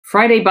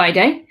Friday by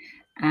day,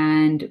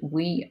 and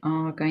we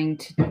are going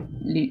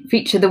to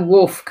feature the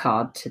Wharf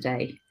card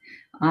today.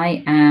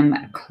 I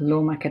am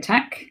Clawmac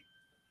Attack.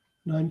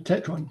 And I'm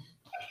Tetron.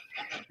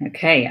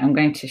 Okay, I'm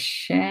going to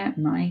share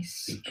my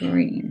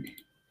screen.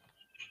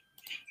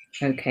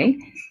 Okay,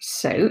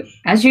 so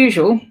as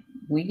usual,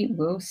 we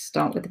will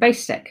start with the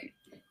base deck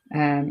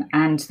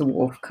and the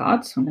Wharf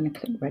card. So I'm going to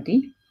click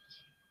ready.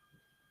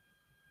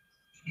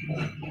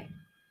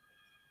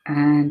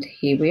 And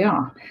here we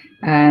are.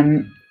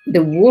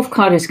 The Wharf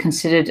card is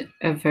considered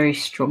a very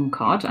strong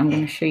card. I'm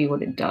going to show you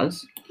what it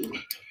does.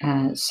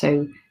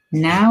 So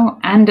now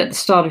and at the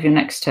start of your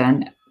next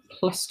turn,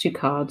 +2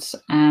 cards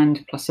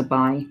and plus a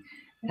buy.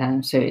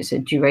 So it's a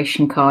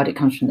duration card. It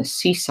comes from the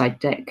Seaside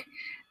deck.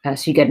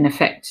 So you get an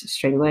effect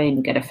straight away and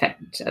you get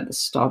effect at the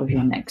start of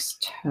your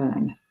next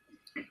turn.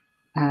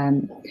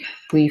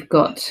 We've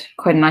got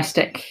quite a nice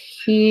deck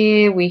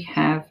here. We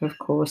have, of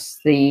course,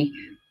 the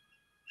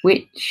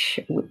Witch,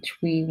 which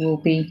we will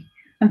be,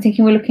 I'm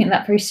thinking we're looking at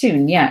that very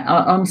soon. Yeah,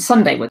 on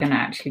Sunday we're going to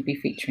actually be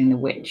featuring the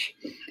Witch.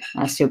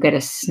 So you'll get a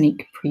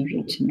sneak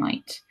preview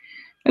tonight.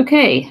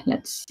 Okay,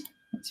 let's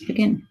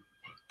begin.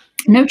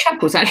 No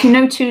chapels, actually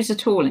no 2s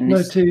at all in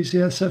this. No 2s,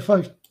 yeah. So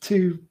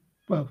 5-2,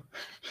 well,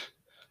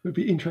 would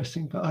be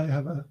interesting, but I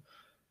have a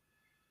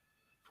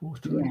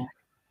 4-3. Yeah,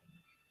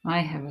 I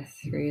have a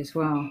 3 as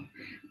well.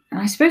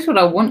 And I suppose what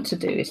I want to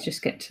do is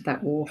just get to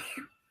that Wharf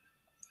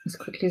as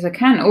quickly as I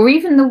can, or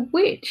even the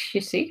Witch.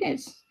 You see,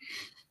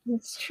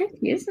 it's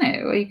tricky, isn't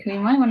it? Or you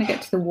might want to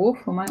get to the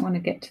Wharf, or might want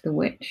to get to the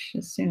Witch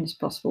as soon as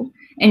possible.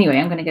 Anyway,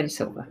 I'm going to get a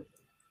silver.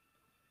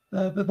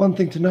 But one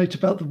thing to note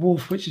about the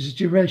Wharf, which is a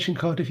duration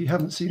card, if you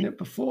haven't seen it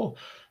before,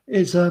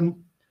 is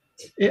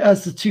it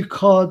has the 2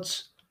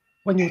 cards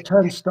when your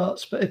turn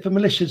starts. But if a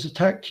militia's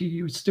attacked you,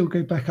 you would still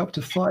go back up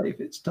to 5.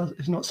 It's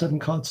not 7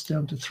 cards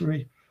down to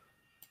 3.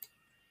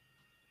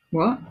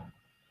 What?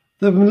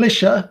 The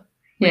militia,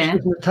 which yeah,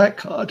 is an attack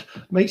card,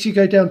 makes you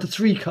go down to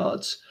 3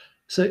 cards.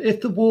 So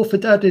if the Wharf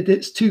had added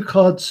its 2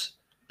 cards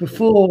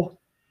before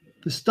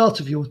the start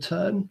of your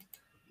turn,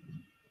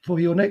 for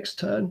your next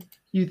turn,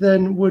 you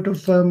then would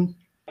have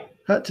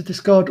had to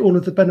discard all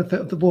of the benefit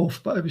of the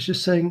Wharf. But I was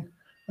just saying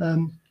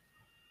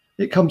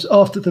it comes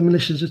after the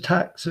militia's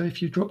attack. So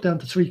if you drop down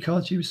to 3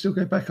 cards, you would still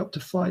go back up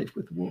to 5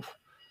 with the Wharf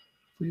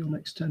for your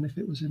next turn if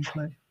it was in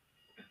play.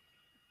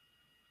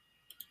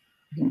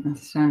 I didn't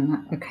understand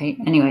that. Okay,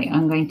 anyway,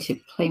 I'm going to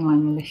play my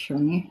militia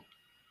on you.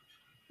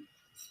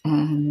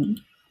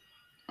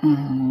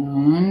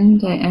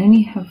 And I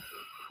only have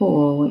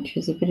 4, which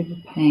is a bit of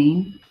a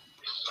pain.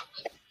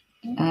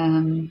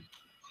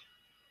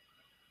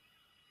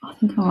 I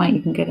think I might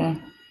even get a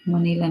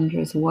money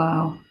lender as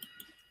well.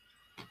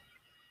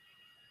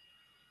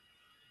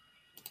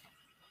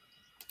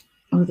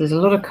 Oh, there's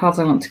a lot of cards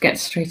I want to get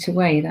straight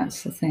away.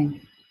 That's the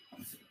thing.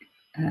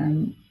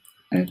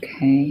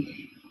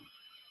 Okay.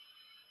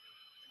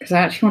 Because I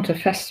actually want a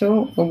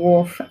festival, a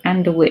Wharf,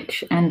 and a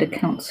Witch, and a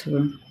council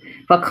room.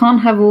 But I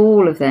can't have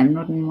all of them,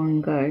 not in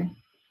one go.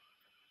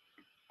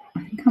 I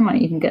think I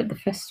might even get the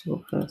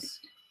festival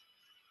first.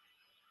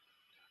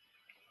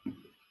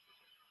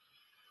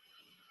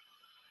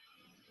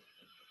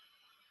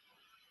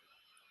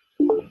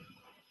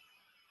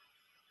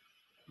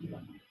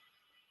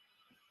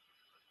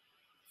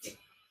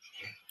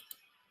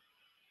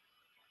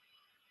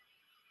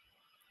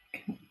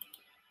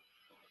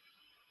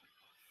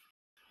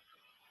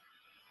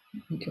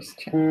 Let me just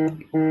check.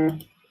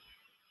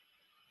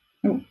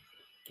 Oh,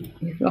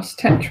 we've lost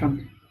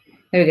Tetron.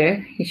 There we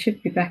go. He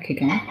should be back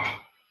again.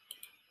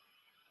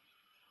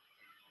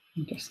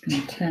 I'm just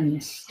going to turn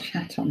this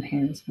chat on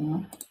here as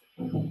well.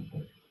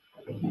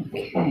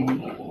 Okay.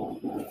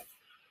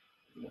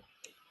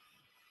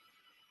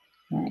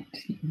 Right.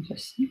 Let me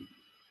just.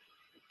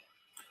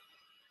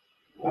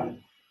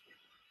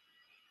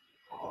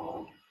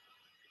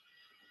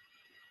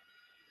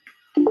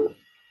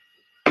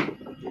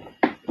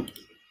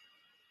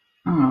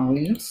 Oh,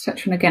 we lost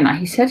Tetron again.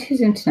 He said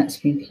his internet's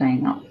been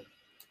playing up.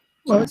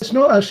 Well, it's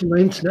not actually my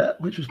internet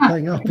which was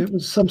playing up. It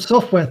was some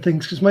software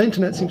things because my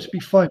internet seems to be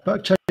fine,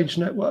 but I've changed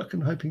network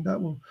and hoping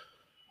that will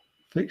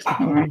fix the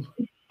problem.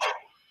 Right.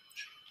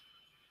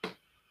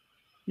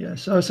 Yeah,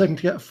 so I was hoping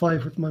to get a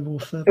 5 with my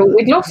Wharf there. So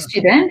we'd lost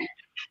you then?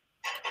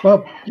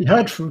 Well, you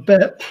had for a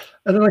bit,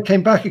 and then I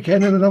came back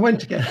again, and then I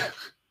went again.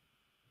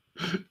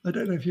 I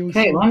don't know if you're...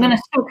 Okay, well, I'm going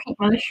to still keep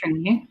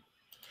militiaing you.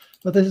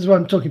 Well, this is what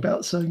I'm talking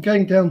about. So I'm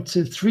going down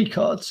to 3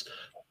 cards,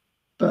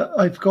 but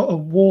I've got a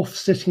Wharf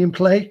sitting in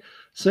play.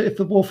 So if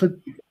the Wharf had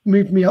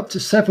moved me up to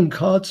 7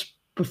 cards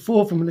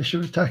before the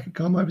militia attack had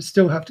come, I would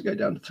still have to go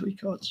down to 3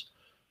 cards.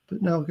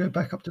 But now I'll go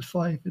back up to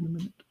 5 in a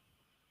minute.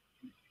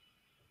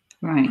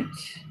 Right.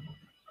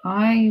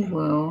 I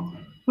will...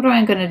 What am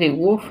I going to do?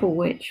 Wharf or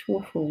Witch?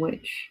 Wharf or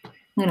Witch? I'm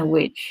going to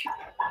Witch.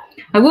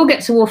 I will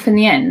get to Wharf in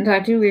the end. I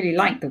do really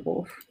like the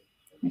Wharf.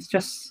 It's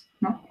just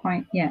not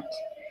quite yet.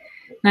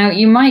 Now,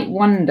 you might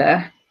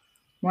wonder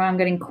why I'm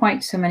getting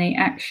quite so many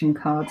action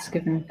cards,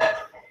 given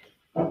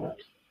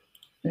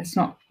there's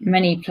not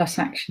many plus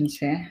actions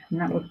here.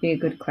 And that would be a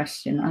good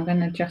question. I'm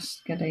going to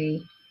just get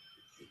a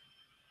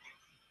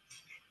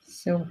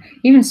So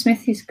even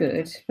Smithy's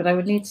good, but I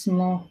would need some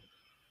more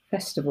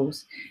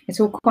festivals. It's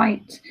all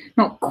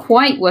not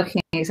quite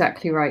working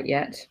exactly right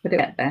yet, but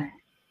it'll get there.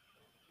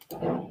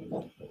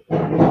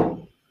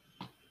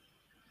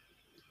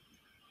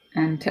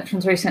 And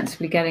Tetron's very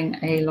sensibly getting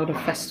a lot of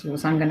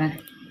festivals. I got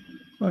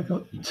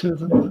 2 of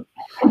them.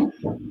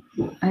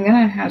 I'm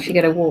gonna actually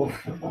get a Wharf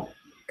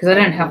because I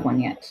don't have one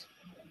yet.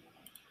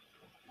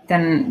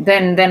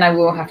 Then I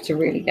will have to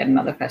really get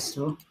another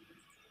festival.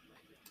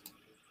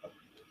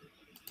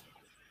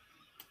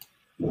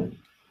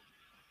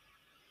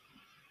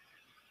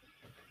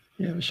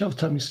 Yeah, the shuffle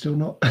timing's still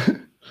not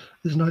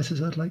as nice as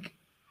I'd like.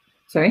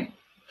 Sorry?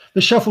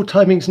 The shuffle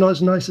timing's not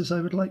as nice as I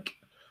would like.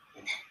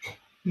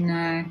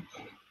 No.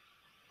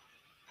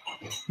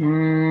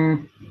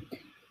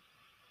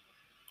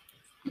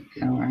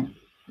 All right.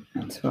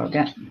 That's what I'll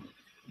get.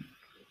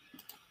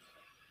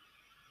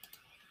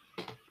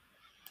 So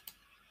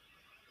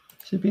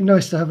it'd be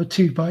nice to have a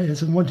 2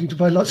 buyers and wanting to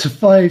buy lots of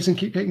 5s and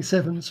keep getting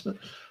 7s, but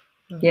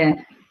yeah.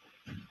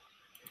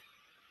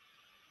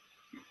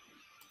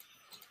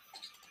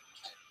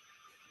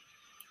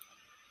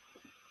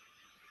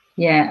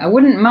 Yeah, I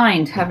wouldn't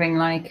mind having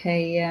like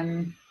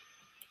a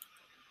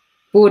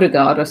border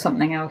guard or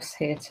something else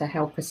here to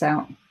help us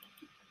out.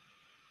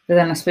 But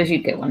then I suppose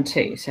you'd get one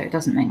too, so it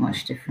doesn't make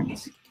much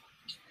difference.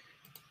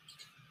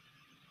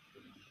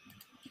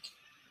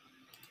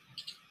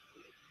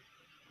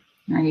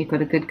 Now you've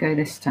got a good go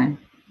this time.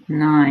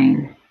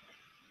 9.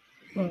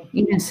 Well,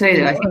 even so,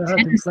 though, I think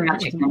 10 is the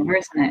magic number,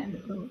 isn't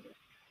it?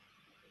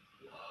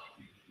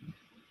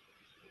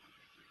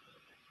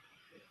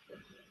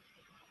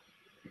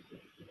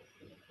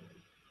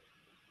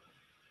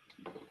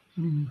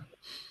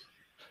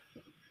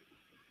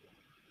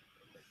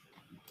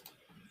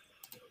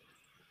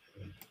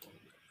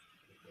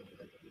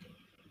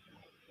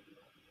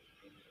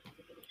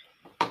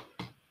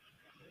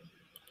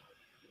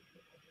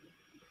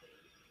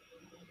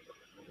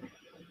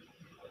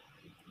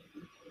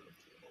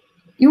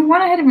 You're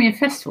 1 ahead of me in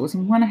festivals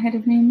and 1 ahead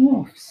of me in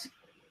wharfs.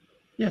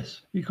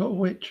 Yes, you got a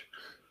witch.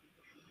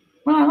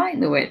 Well, I like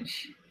the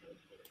witch.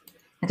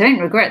 I don't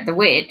regret the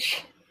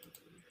witch.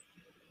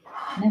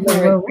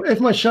 Well, if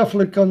my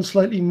shuffle had gone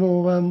slightly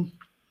more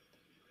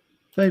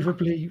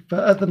favourably,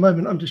 but at the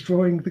moment I'm just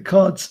drawing the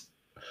cards,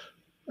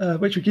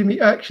 which would give me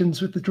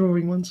actions with the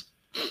drawing ones.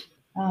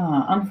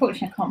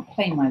 Unfortunately, I can't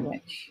play my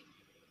witch.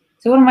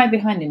 So what am I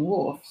behind in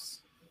wharfs?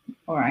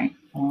 All right,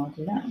 I'll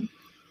do that.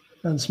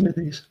 And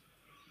smithies.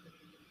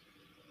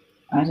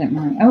 I don't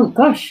mind. Oh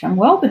gosh, I'm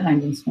well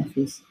behind in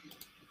smithies.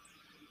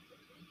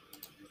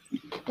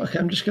 Okay,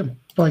 I'm just going to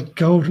buy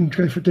gold and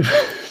go for a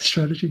different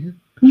strategy here.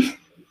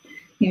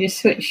 You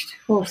just switched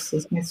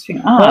horses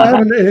midstream. I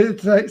haven't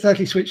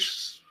exactly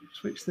switched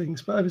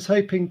things, but I was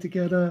hoping to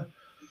get a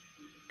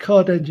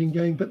card engine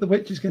going, but the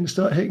witch is going to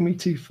start hitting me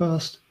too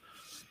fast.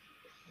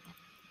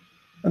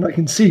 And I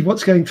can see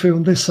what's going through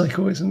on this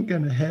cycle isn't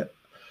going to hit.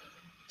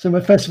 So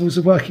my festivals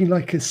are working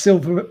like a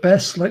silver at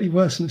best, slightly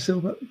worse than a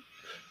silver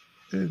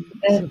in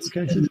some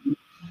cases.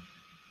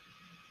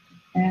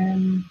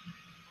 Well,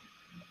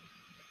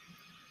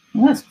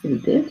 that's pretty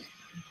good.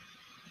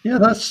 Yeah,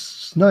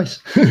 that's nice.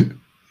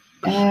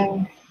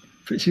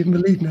 Puts you in the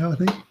lead now, I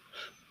think.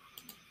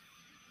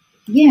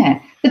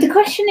 Yeah, but the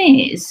question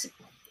is,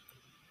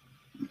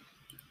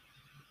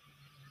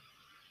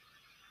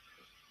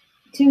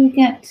 do we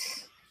get...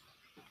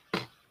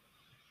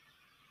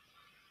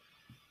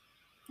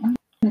 I'm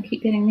going to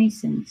keep getting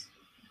these things.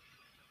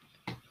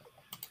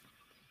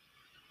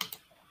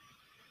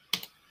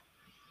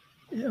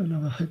 Yeah,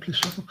 another hopeless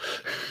shuffle.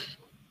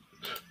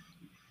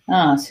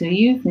 So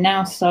you've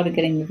now started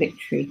getting the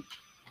victory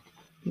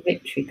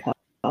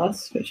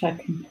cards, which I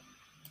can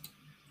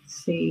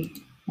see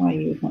why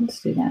you would want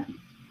to do that.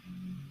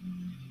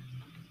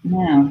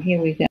 Now,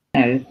 here we go.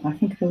 I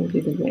think I will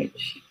do the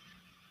witch.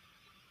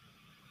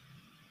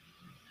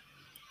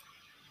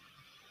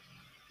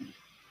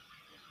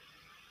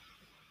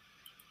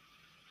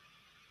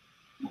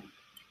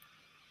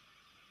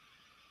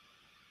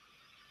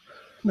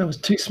 There was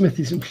 2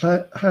 smithies in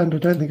hand. I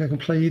don't think I can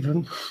play either of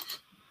them.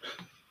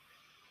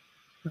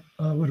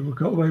 I would have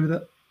got away with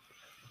it.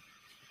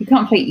 You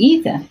can't play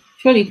either.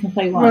 Surely you can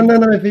play one. Well,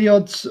 no. The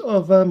odds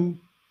of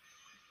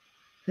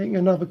hitting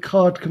another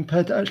card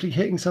compared to actually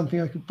hitting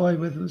something I could buy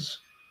with was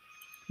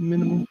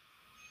minimal.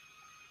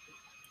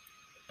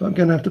 But I'm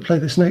going to have to play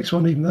this next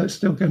one, even though it's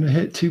still going to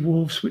hit 2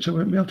 wolves, which I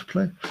won't be able to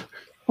play.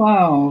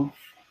 12.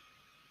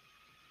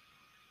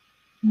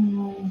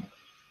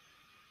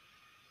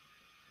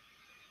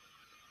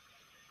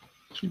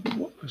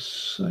 What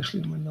was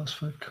actually my last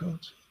 5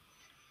 cards?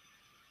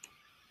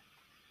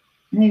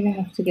 Maybe I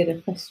have to get a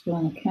festival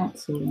and a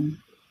council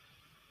one.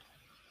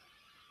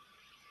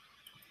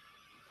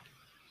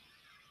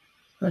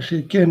 Actually,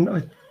 again,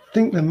 I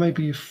think there may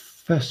be a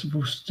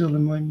festival still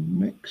in my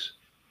mix.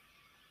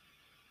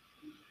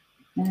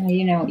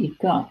 You know what you've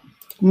got.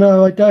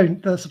 No, I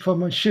don't. That's the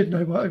problem. I should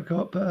know what I've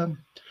got, but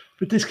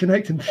the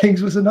disconnecting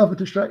things was another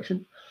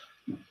distraction.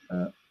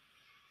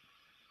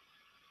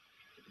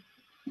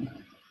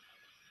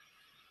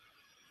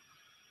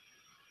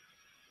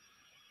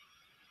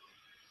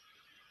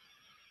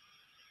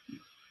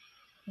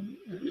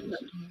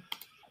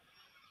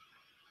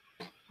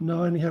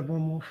 No, I only have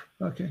one Wharf.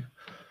 Okay.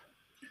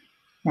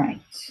 Right.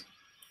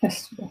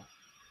 Festival.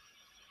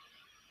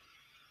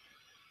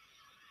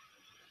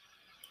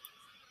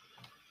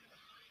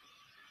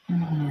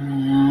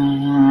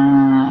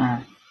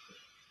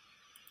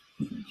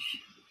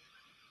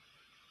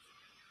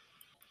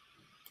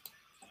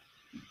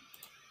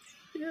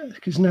 Yeah,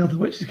 because now the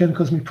witch is going to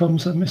cause me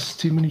problems. I missed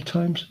too many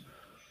times.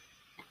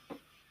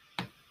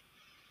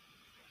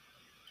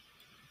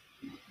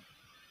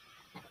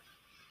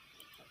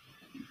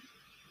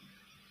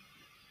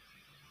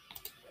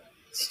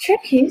 It's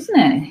tricky, isn't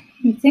it?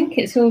 You think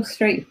it's all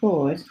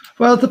straightforward.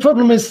 Well, the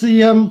problem is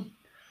the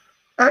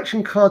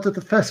action card of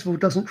the festival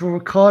doesn't draw a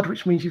card,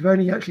 which means you've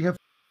only actually have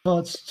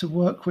cards to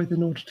work with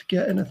in order to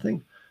get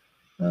anything,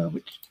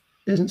 which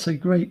isn't so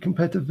great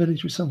compared to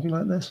village with something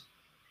like this.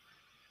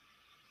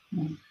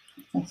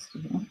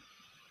 Festival.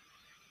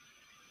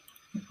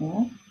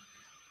 Yeah.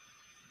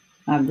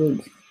 Ah,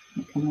 good.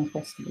 Okay, more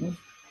festivals.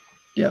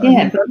 Yeah,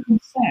 Yeah, but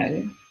so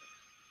I've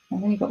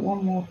only got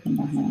one more in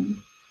my hand.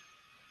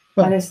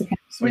 Well, there's the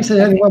when you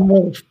say only one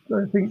more,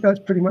 I think that's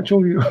pretty much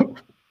all you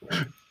got.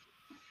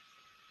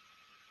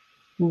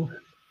 You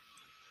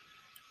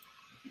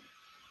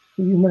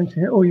managed to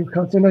hit all your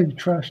cards. I know you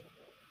trashed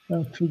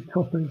 3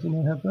 coppers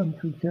and I have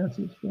 3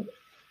 curses, but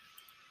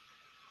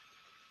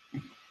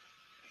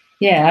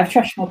yeah, I've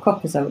trashed more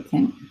coppers, I would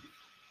think,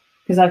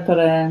 because I've got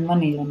a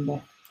money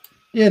lender.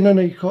 yeah, no,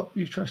 you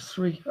trashed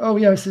 3. Oh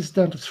yeah, this is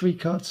down to 3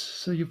 cards.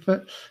 So you've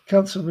got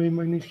council room.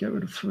 We need to get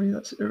rid of 3.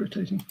 That's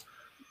irritating.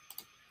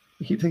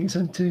 I keep thinking it's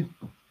only 2.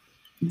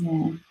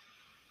 Yeah.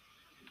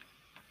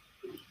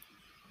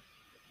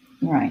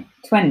 Right,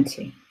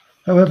 20.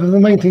 However, the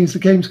main thing is the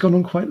game's gone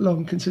on quite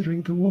long,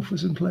 considering the Wharf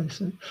was in place.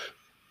 So.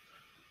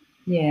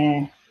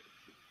 Yeah.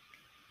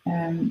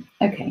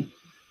 Okay.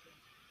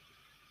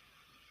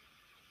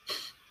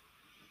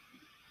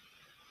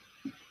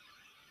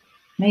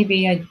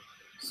 Maybe I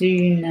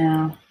do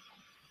now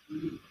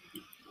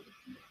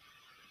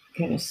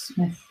get a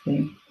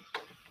smithy.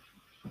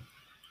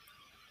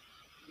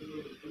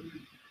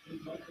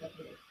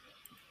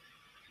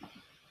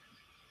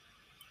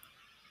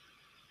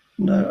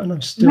 No, and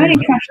I'm still. Only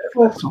trashed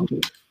 4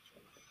 copies.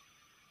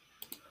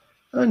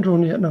 I haven't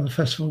drawn yet another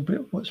festival,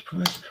 but what's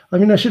price? I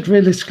mean, I should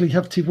realistically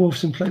have 2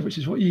 Wharfs in play, which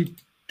is what you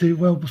do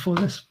well before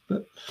this,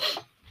 but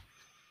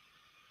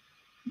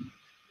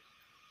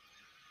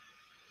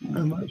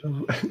I might as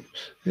well.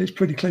 It's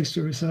pretty close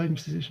to a same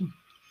position.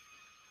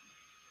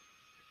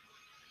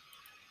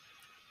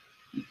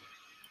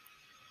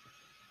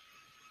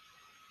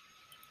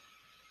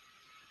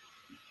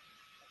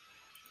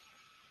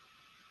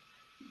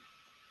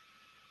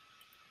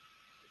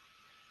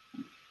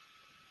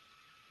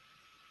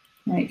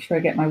 Make sure I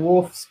get my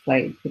Wharfs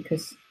played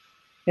because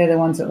they're the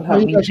ones that will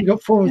help me. You've actually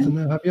got 4 of them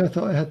now, have you? I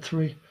thought I had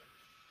 3.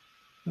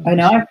 Oh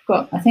no,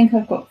 I think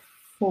I've got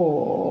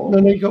 4.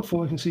 No, you got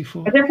 4. I can see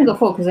 4. I definitely got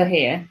 4 because they're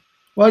here.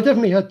 Well, I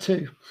definitely had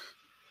 2,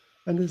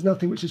 and there's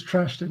nothing which has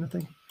trashed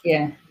anything.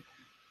 Yeah.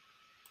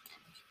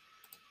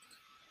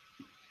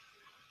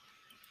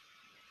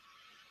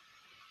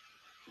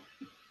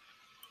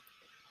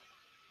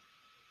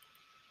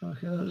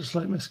 Okay, that was a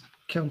slight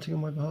miscounting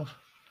on my behalf.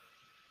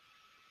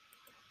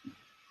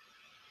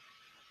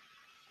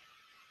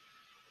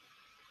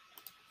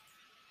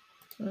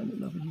 And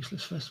another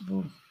useless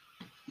festival.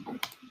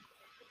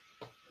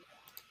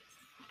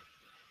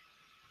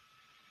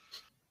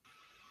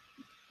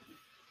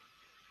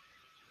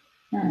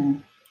 I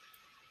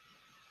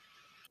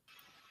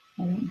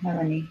don't have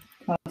any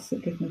cards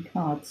that give me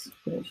cards,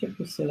 but it should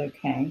be still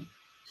okay.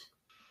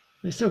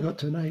 They still got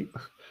to an 8.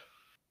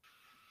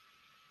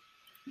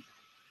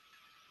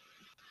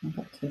 I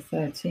got to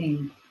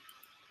 13.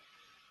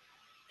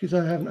 Because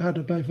I haven't had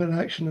a both an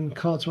action and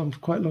cards one for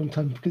quite a long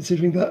time,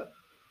 considering that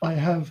I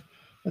have,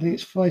 I think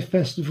it's 5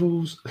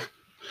 festivals,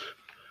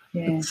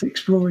 and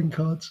 6 drawing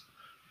cards.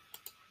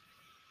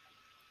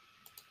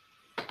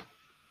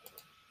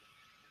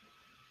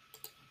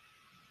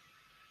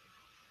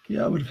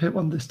 Yeah, I would have hit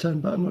one this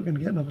turn, but I'm not going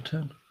to get another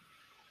turn.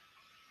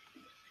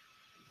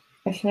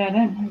 Actually, I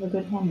don't have a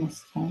good hand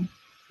this time.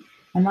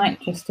 I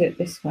might just do it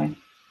this way.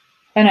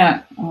 Oh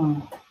no.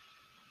 Oh.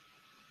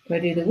 Do I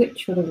do the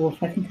witch or the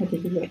wolf? I think I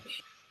do the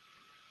witch.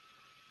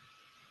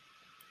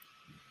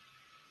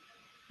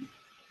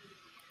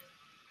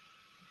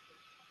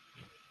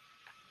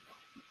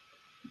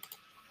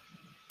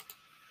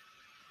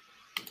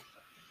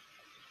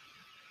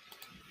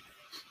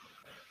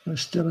 I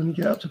still only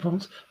get up to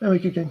province. There we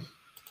go again.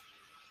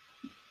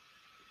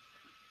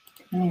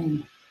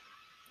 Okay.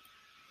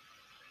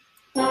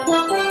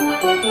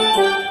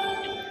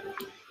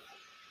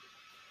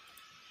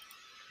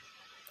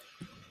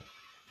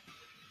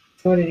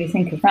 So what did you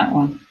think of that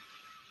one?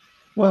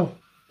 Well,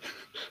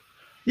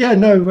 yeah,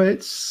 no, it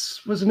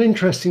was an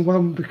interesting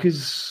one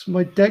because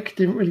my deck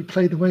didn't really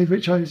play the way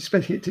which I was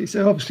expecting it to.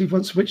 So obviously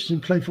once Witch was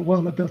in play for a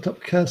while, I built up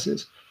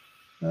curses.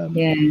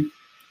 Yeah.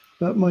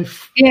 But I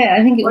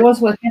think it was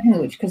worth getting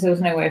the witch because there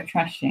was no way of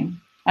trashing.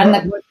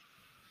 And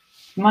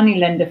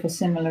moneylender for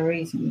similar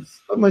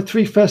reasons. But my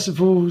 3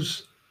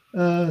 festivals,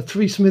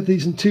 3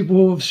 smithies, and 2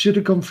 wharves should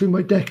have gone through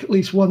my deck at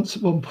least once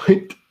at one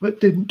point, but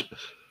didn't.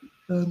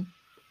 And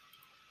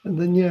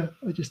then, yeah,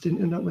 I just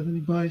didn't end up with any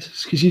buys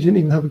because you didn't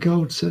even have a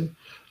gold. So,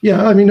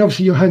 yeah, I mean,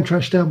 obviously your hand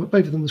trashed down, but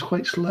both of them was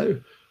quite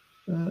slow.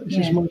 It's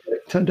just my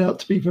deck turned out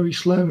to be very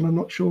slow, and I'm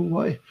not sure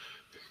why.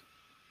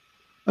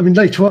 I mean,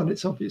 later on,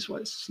 it's obvious why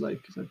it's slow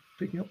because I'm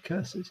picking up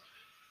curses.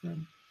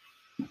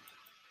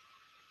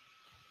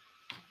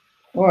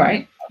 All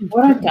right.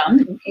 What I've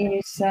done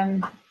is...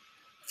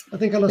 I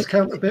think I lost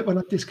count a bit when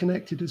I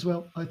disconnected as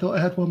well. I thought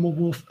I had one more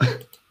Wharf.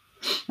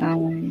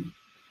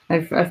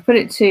 I've put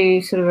it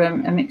to sort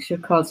of a mixture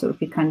of cards that would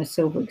be kind of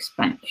silver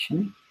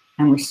expansion,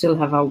 and we still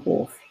have our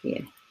Wharf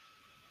here.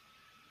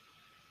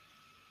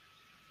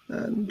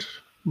 And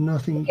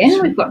nothing.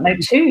 Again, we've got no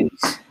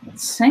 2s.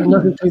 And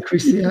nothing to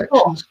increase the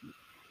actions.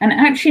 And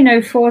actually no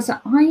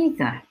 4s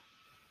either.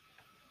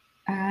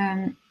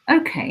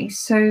 Okay,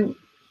 so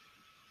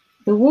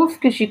the Wharf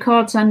gives you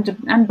cards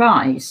and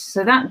buys.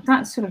 So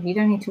that's sort of, you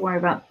don't need to worry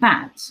about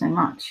that so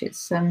much.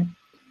 It's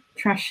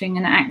trashing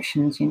and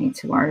actions you need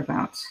to worry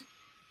about.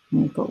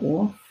 And we've got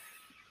Wharf.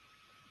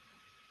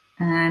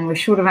 And we're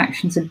short of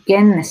actions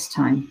again this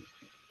time.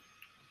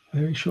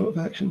 Very short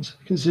of actions,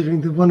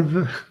 considering the one of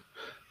the...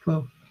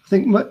 Well, I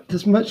think,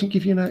 does Merchant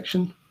give you an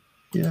action?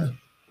 Yeah.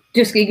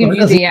 Just give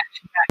you the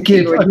action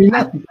back. I mean,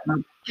 that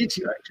gives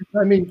you action.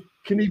 I mean,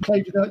 can he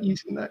play without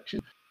using an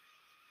action?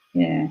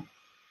 Yeah.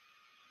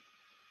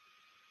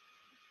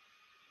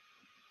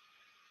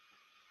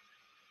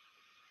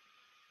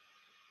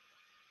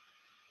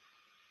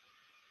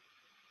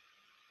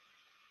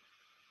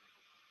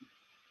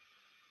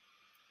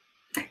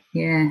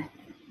 Yeah,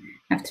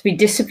 have to be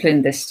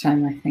disciplined this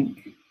time, I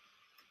think.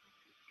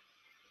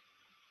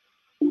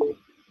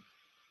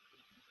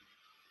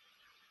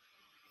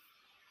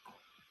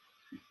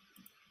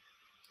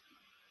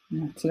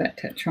 I have to let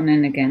Tetron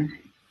in again.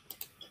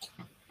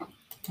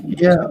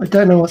 Yeah, I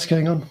don't know what's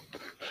going on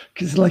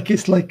because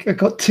it's like I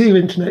got 2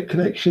 internet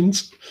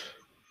connections.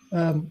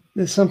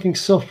 There's something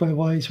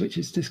software-wise which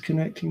is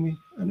disconnecting me,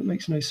 and it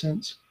makes no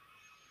sense.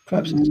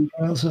 Perhaps it's a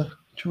browser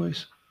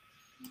choice.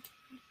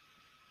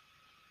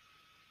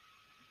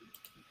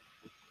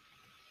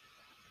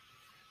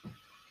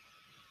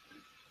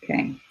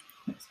 Okay,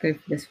 let's go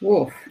for this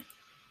Wharf.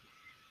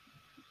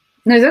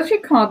 No, there's actually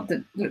a card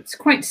that looks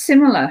quite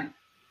similar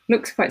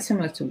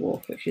to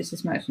Wharf, which is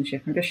this merchant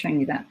ship. I'm just showing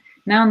you that.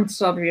 Now on the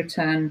start of your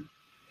turn,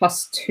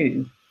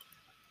 +2.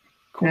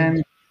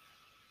 Coins.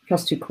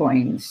 +2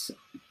 coins.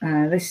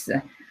 This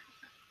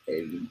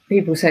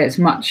people say it's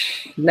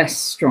much less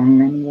strong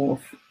than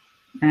Wharf,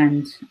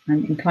 and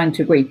I'm inclined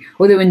to agree.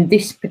 Although in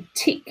this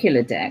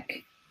particular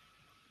deck,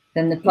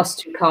 then the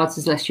 +2 cards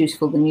is less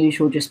useful than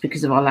usual just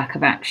because of our lack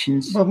of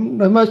actions. Well,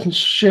 the merchant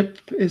ship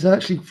is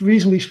actually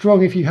reasonably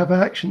strong if you have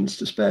actions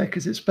to spare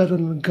because it's better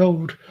than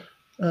gold.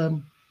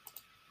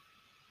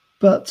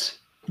 But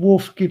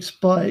Wharf gives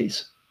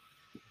buys,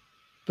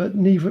 but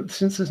neither,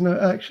 since there's no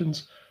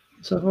actions.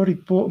 So I've already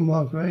bought a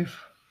Margrave.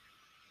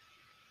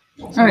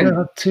 So I don't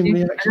have too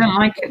many actions. I don't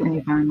like it when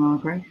you buy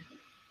Margrave.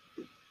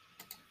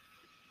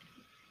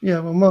 Yeah,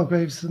 well,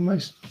 Margrave's the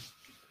most...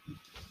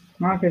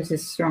 Margrave's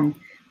is strong.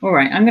 All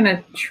right, I'm going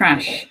to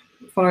trash,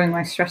 following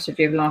my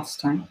strategy of last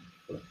time.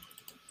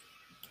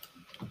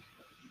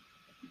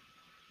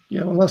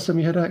 Yeah, well, last time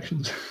you had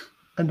actions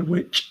and a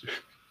witch.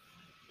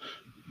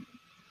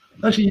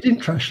 Actually, you didn't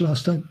trash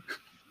last time.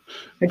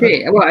 I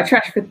did. Well, I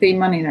trashed with the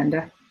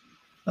moneylender.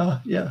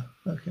 Ah, yeah,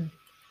 okay.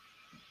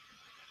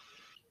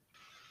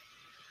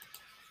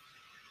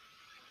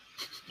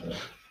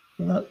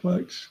 Well, that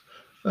works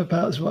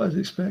about as what I'd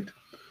expect.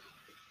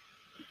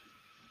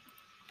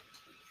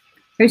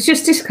 It's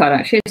just discard,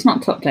 actually. It's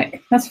not top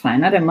deck. That's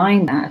fine. I don't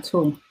mind that at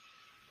all.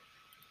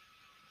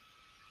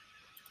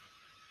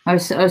 I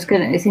was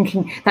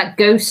thinking that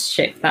ghost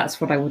ship, that's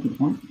what I wouldn't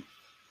want.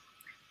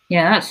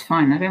 Yeah, that's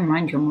fine. I don't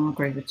mind your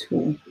Margrave at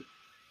all.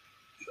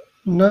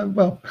 No,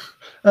 well,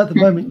 at the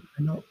moment,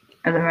 you're not.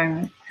 At the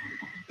moment.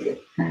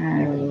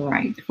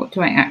 Right, what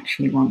do I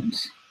actually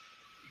want?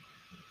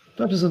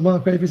 Daughters of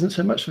Margrave isn't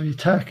so much for the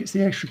attack, it's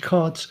the extra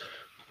cards.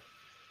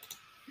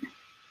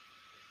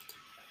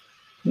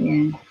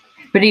 Yeah,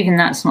 but even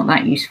that's not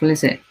that useful,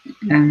 is it?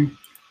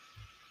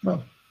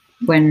 Well,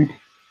 when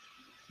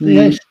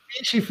the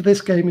issue for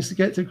this game is to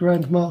get to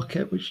Grand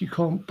Market, which you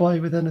can't buy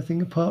with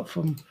anything apart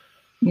from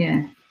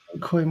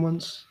coin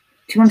ones.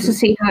 Do you want to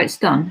see how it's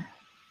done?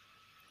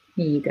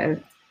 Here you go.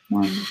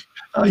 One.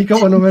 Oh, you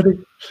got one already.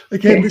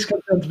 Again, this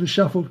comes down to the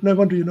shuffle. No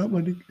wonder you're not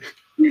winning.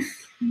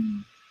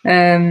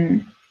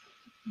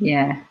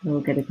 Yeah,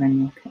 we'll get a Grand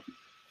Market.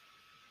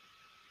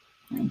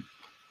 Fine.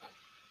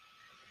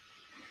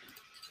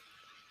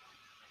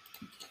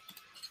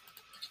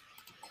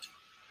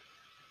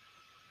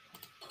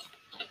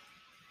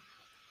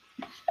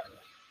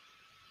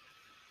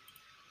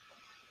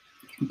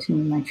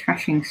 Continue my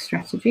trashing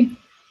strategy.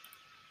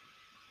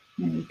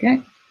 There we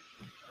go.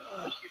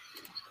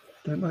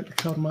 Don't like the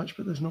card much,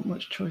 but there's not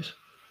much choice.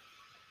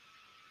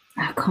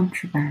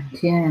 Contraband.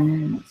 Yeah,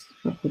 no, that's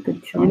probably a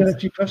good choice. You know,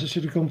 if you perhaps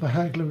should have gone for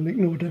haggler and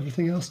ignored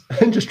everything else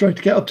and just tried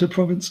to get up to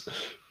province.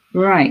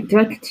 Right. Do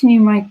I continue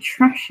my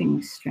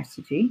trashing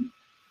strategy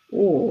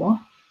or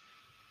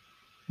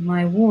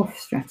my wharf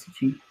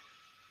strategy?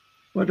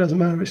 Well, it doesn't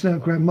matter. It's now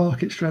grand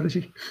market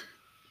strategy.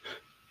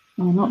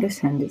 Oh, not this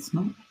hand. It's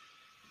not.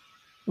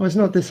 Well, it's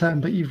not this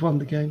hand, but you've won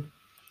the game.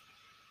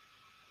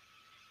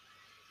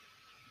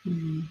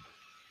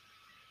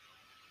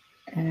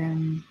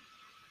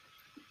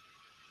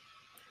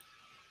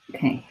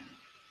 Okay.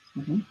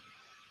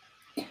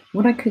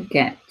 What I could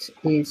get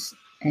is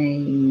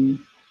a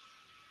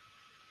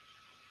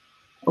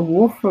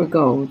wharf for a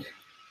gold.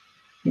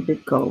 Maybe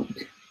gold.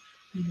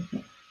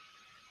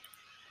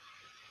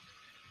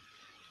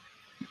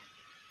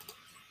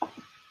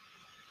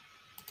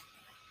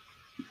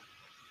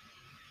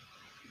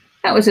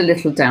 That was a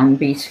little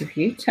downbeat of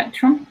you,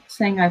 Tetron,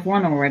 saying I've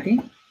won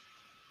already.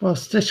 Well,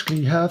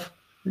 statistically, you have.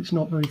 It's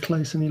not very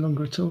close any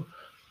longer at all.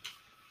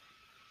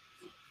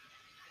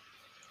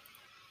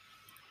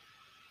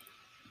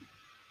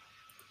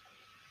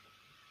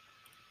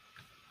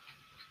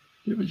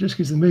 Just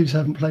because the moves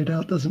haven't played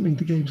out doesn't mean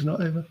the game's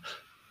not over.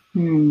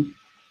 Actually,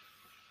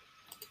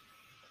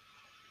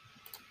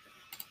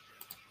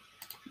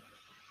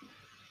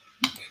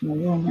 I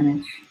will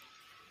manage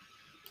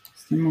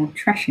some more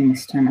trashing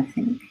this time, I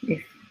think.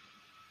 If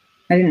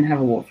I didn't have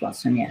a wharf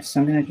last time, yes, so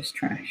I'm going to just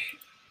trash.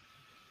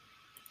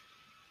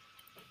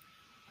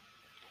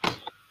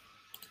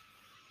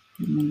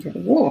 And then get a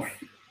wharf.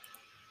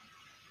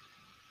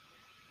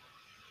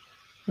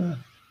 I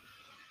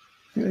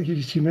think they give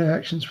you too many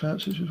actions,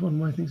 perhaps, which was one of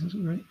my things that's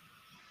great.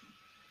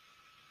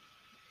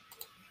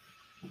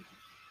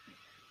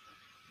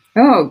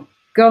 Oh,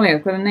 golly,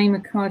 I've got to name a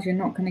card you're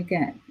not going to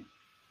get.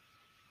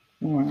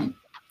 All right,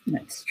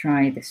 let's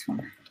try this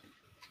one.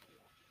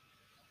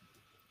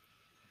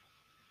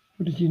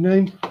 What did you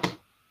name?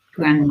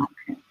 Grand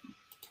Market.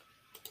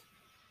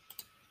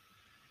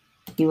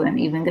 You weren't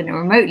even going to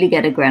remotely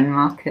get a Grand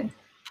Market.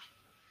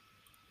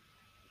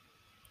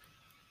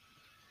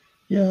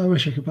 Yeah, I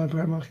wish I could buy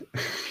Grand Market.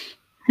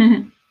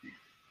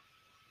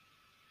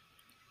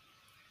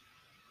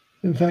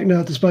 In fact,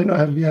 now, despite not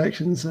having the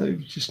actions, I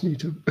just need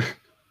to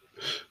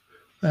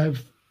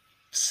have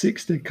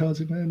 6 dead cards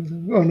in my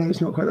hand. Oh, no,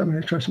 it's not quite that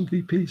many. Try some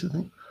VPs, I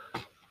think.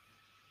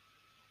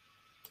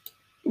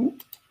 Ooh.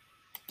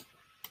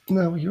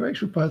 Now, with your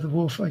extra buy the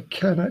Wharf, I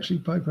can actually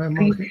buy Grand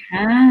Market. You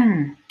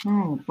can.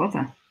 Oh,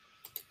 bother.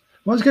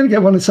 Well, I was going to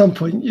get one at some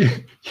point.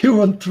 You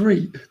want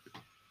 3.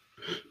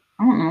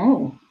 I don't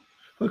know.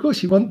 Well, of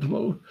course, you want them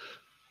all.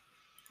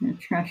 I'm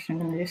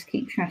going to just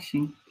keep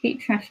trashing.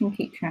 Keep trashing,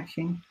 keep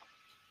trashing.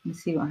 And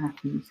see what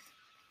happens.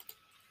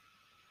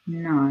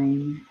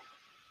 9.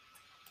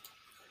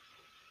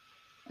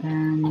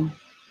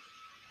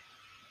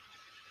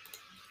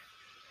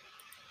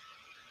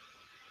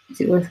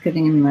 Is it worth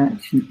getting a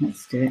merchant?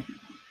 Let's do it.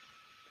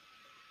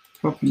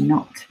 Probably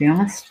not, to be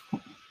honest.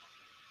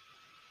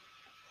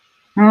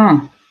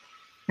 Oh,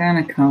 down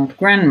a card.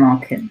 Grand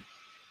Market.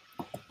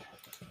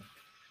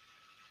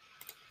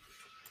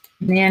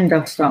 In the end,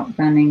 I'll start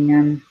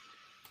banning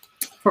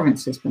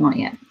provinces, but not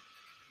yet.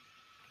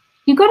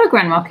 You got a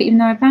Grand Market even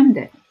though I banned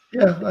it.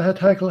 Yeah, I had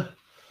Haggler.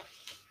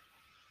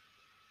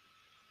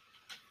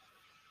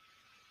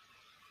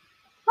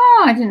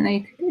 Oh, I didn't know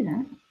you could do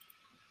that.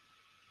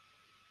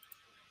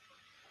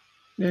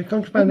 Yeah,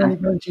 contraband only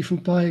prevents you from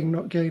buying,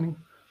 not gaining.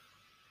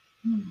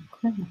 Oh,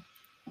 clever.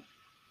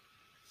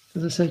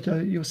 As I said,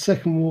 your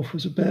second Wharf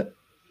was a bit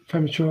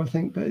premature, I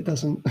think, but it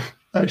doesn't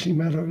actually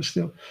matter.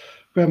 Still,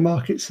 Grand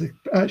Market's the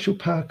actual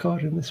power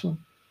card in this one.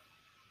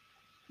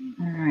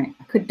 All right,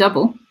 I could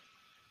double.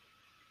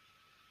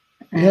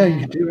 Yeah, you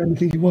can do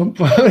anything you want,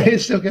 but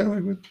it's still get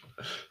away with.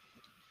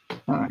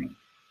 All right.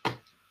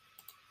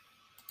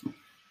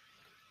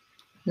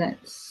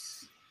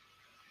 Let's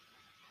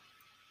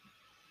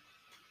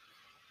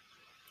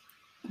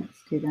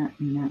do that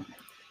and that.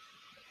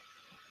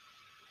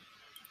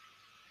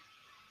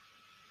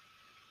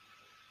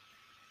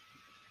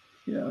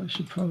 Yeah, I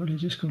should probably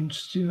just go on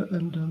Stuart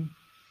and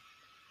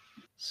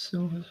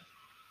Silvers.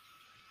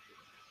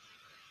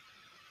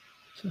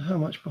 So how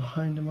much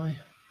behind am I?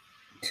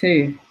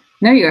 2.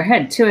 No, you're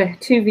ahead. 2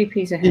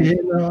 VPs ahead. Yeah,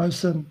 no, I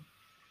was I'm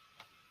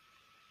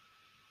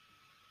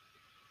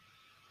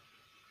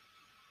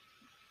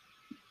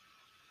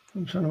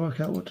trying to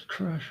work out what to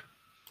trash.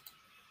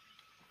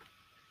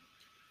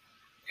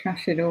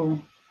 Trash it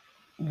all.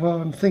 Well,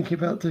 I'm thinking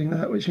about doing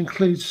that, which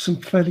includes some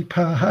fairly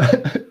power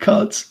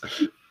cards.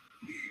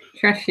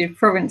 Trash your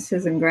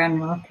provinces and Grand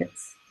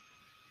Markets.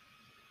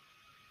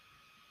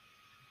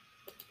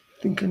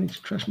 I think I need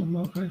to trash my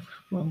Margrave.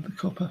 Well, the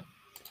copper.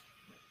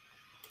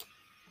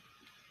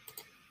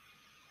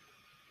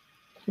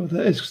 Well,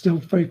 that is still a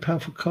very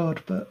powerful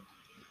card, but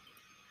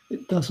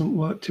it doesn't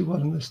work too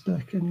well in this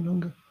deck any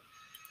longer.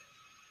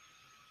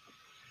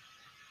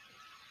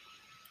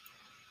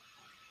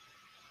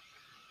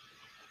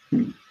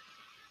 Hmm.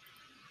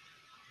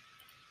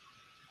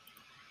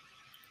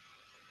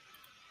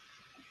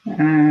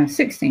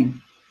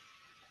 16.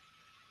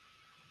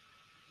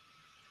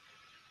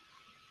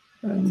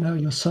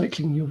 you're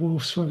cycling your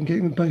wolves rather than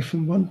getting them both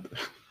in one.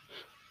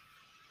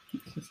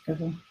 Just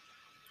double.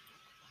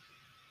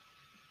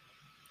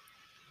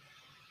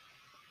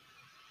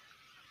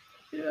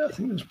 Yeah, I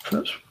think there's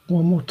perhaps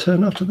one more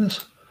turn after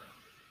this.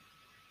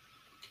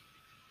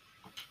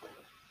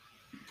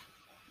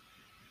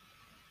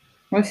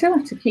 Well, I still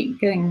have to keep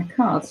getting the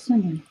cards,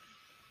 don't I?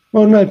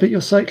 Well, no, but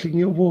you're cycling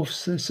your wolves,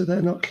 so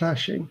they're not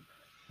clashing.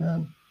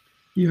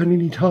 You only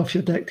need half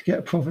your deck to get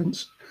a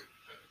province.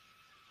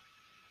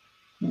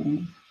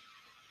 Yeah.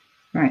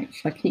 Right,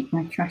 shall I keep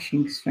my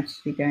trashing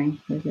strategy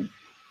going? Was it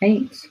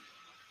 8?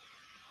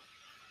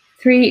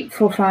 3,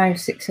 4, 5,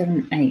 6,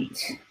 7,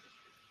 8.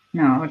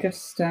 No, I'll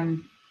just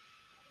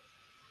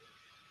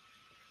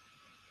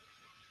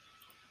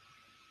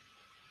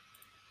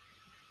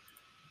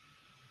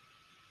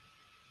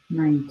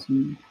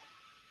 19.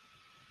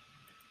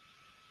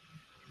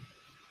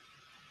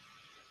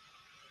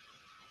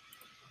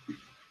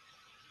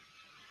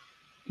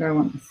 Do I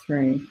want the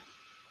 3?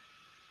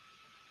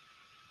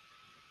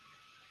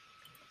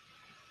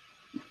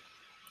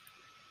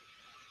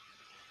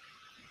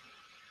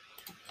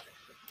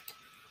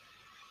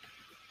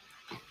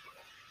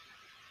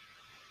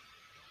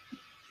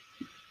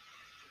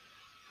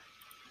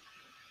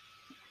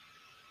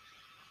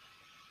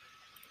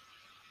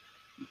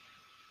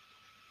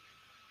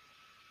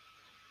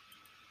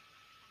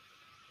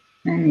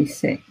 Only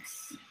 6.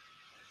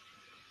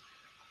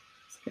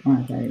 Let's get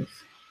one of those.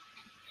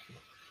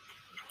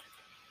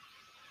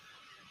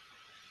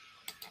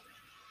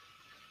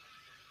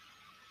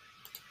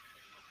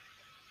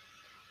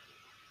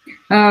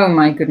 Oh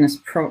my goodness.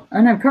 Oh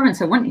no,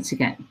 province I want you to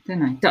get,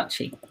 don't I?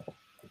 Duchy.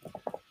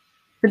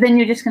 But then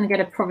you're just going to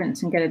get a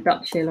province and get a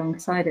duchy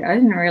alongside it. I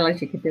didn't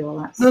realise you could do all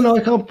that. No,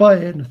 I can't buy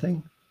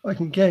anything. I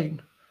can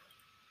gain.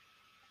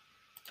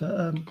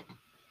 But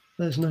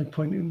there's no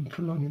point in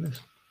prolonging this.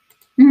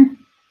 Mm.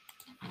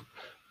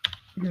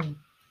 Again.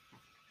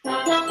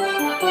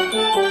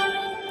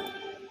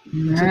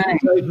 Right.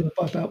 It's over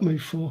by about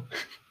move 4.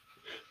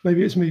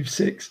 Maybe it's move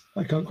 6.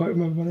 I can't quite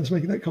remember when I was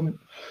making that comment.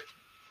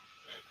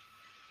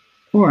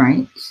 All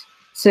right.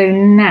 So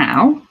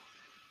now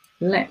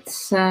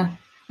let's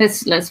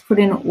put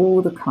in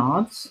all the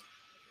cards.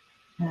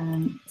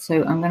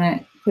 So I'm going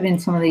to put in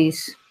some of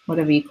these,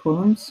 whatever you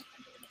call them,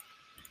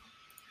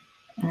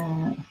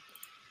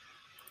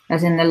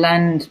 as in the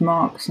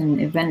landmarks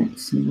and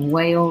events and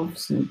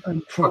whales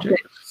and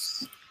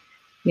projects.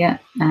 Yeah,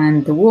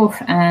 and the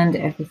wharf and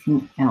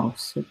everything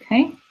else.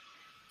 Okay,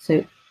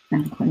 so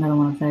and put another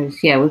one of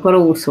those. Yeah, we've got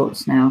all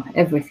sorts now.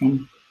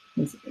 Everything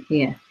is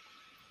here.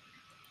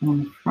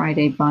 On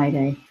Friday buy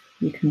day,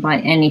 you can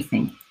buy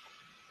anything.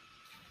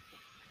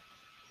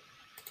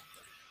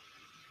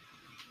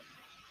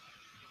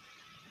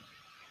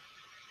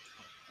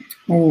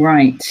 All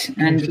right,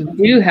 and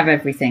we do have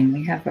everything.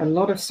 We have a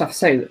lot of stuff.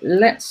 So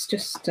let's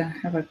just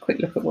have a quick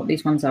look at what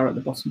these ones are at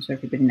the bottom so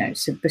everybody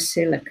knows. So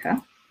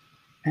Basilica.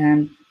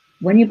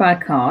 When you buy a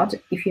card,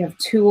 if you have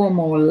 2 or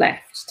more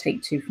left,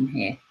 take 2 from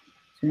here.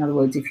 So in other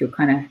words, if you're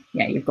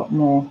you've got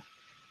more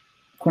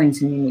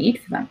coins than you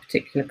need for that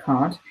particular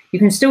card, you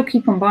can still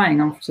keep on buying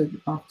after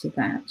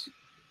that.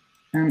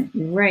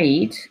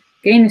 Raid,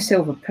 gain a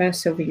silver per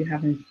silver you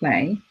have in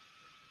play,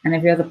 and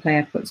every other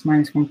player puts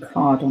 -1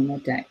 card on their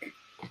deck.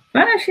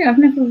 But actually, I've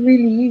never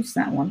really used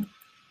that one.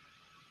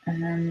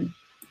 And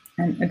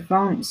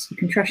advance, you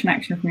can trash an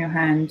action from your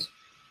hand.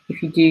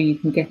 If you do, you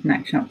can get an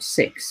action up to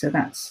 6. So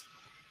that's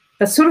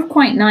sort of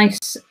quite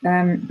nice,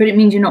 but it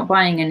means you're not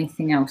buying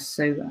anything else.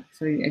 So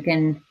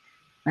again,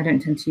 I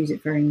don't tend to use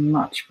it very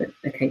much, but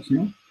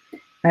occasionally.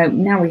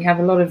 Now we have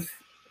a lot of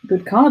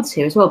good cards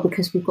here as well,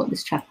 because we've got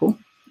this chapel,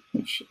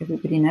 which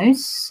everybody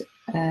knows.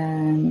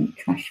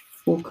 Trash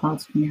 4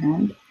 cards from your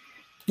hand.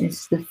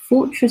 There's the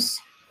fortress,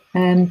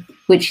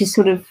 which is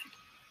sort of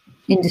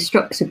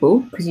indestructible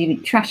because you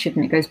trash it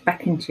and it goes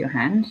back into your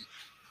hand.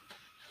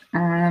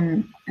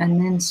 And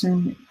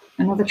then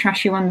another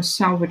trashy one, the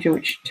salvager,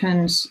 which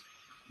turns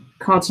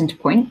cards into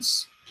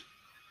points.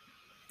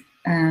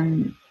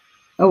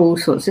 All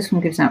sorts. This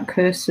one gives out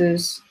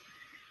curses.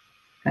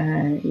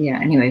 Yeah,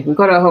 anyway, we've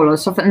got a whole lot of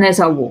stuff. And there's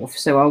our Wharf.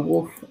 So our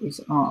Wharf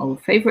is our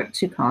old favourite,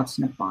 2 cards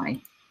and a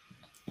buy.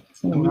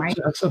 And we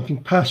also have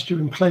something pasture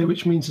in play,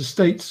 which means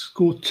estates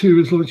score 2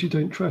 as long as you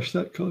don't trash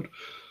that card.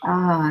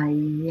 Ah,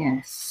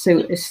 yes. So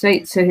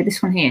estate. So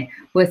this one here,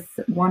 worth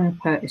 1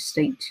 per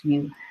estate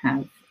you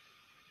have.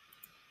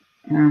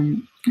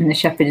 And the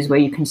shepherd is where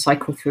you can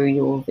cycle through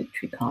your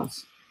victory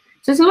cards.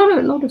 So there's a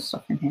lot of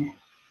stuff in here.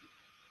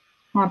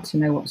 Hard to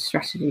know what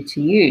strategy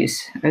to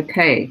use.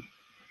 Okay,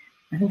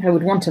 I think I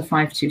would want a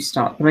 5-2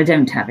 start, but I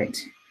don't have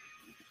it.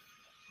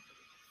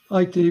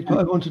 I do, but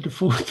I wanted a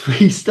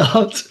 4-3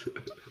 start.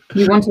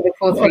 You wanted a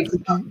 4-3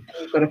 start, and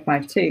you've got a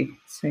 5-2.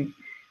 So,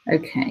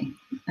 okay,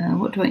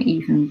 what do I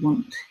even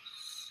want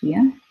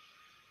here?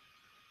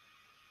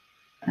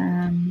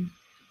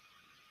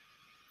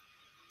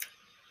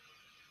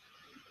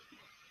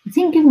 I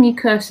think giving you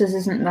cursors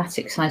isn't that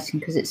exciting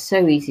because it's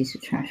so easy to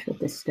trash with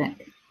this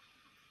deck.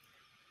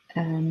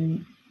 I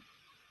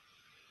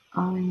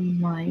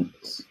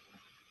might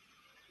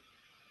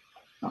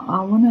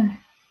I wanna.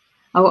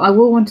 I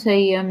will want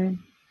a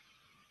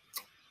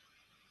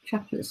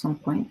chapel at some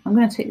point. I'm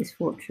going to take this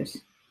fortress.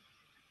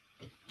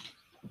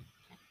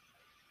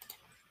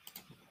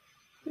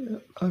 Yeah,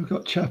 I've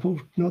got chapel.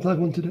 Not that I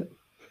wanted it.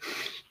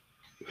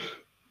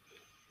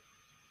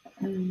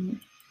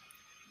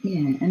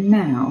 Yeah, and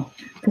now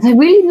because I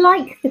really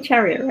like the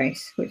chariot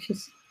race, which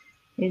is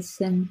it's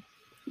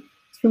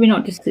probably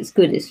not just it's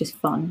good, it's just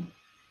fun,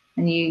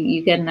 and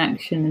you get an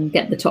action and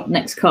get the top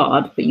next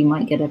card, but you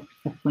might get a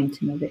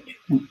point in a victory.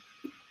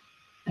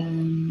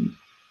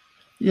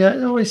 Yeah,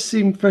 it always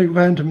seemed very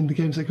random in the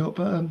games I got,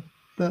 but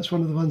that's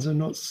one of the ones I'm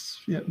not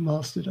yet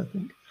mastered, I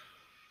think.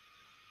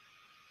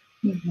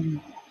 Yeah.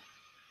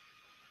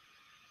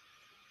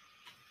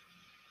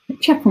 The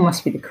chapel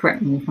must be the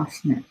correct move,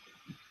 mustn't it?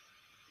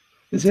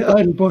 Is it?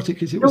 I bought it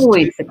because it was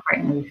always the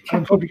correct move.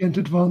 I'm probably going to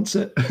advance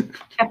it.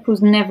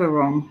 Chapel's never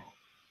wrong.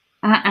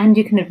 And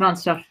you can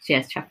advance after.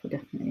 Yes, chapel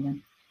definitely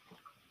then.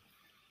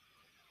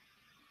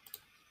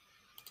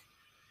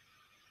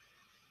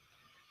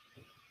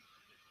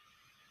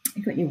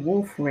 You've got your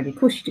Wharf already. Of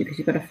course you do, because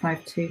you've got a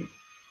 5-2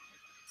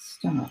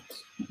 start.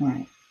 All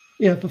right.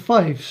 Yeah, for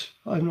 5s,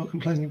 I'm not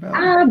complaining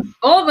about.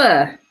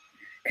 Bother!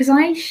 Because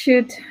I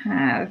should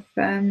have.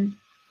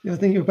 Yeah, I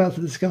think you're about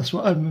to discuss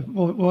what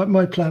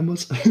my plan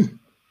was.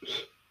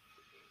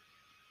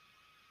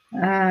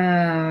 Oh,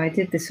 I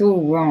did this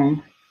all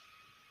wrong.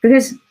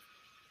 Because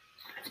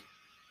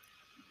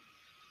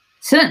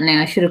certainly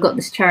I should have got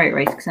this chariot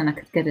race, because then I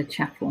could get a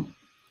chapel.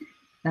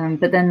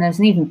 But then there's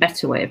an even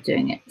better way of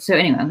doing it. So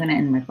anyway, I'm going to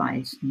end my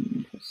buys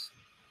and just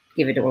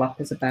give it all up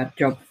as a bad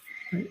job.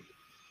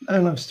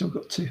 And I've still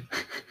got 2.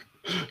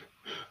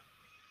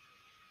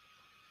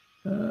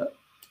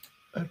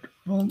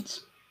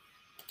 Advance,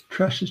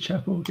 trash the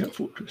chapel, get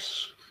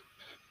fortress.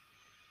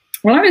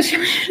 Well, I was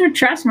going to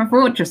trash my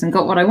fortress and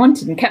got what I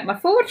wanted and kept my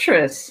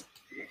fortress.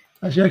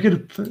 Actually, I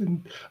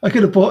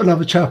could have bought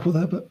another chapel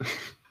there, but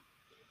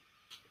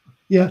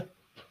yeah,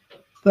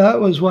 that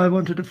was why I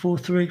wanted a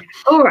 4-3.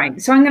 All right,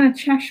 so I'm going to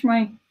trash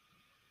my.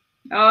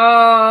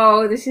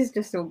 Oh, this is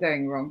just all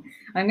going wrong.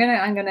 I'm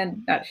gonna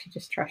actually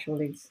just trash all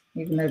these,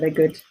 even though they're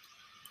good.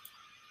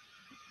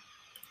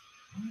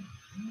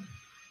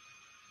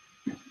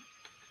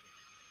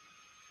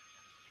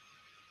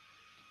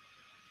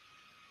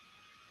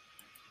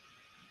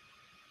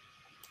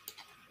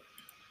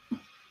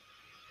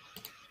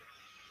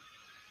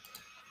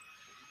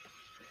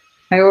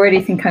 I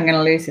already think I'm going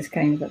to lose this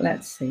game, but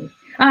let's see.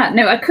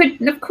 No, I could.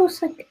 Of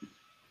course, I could.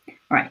 All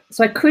right,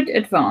 so I could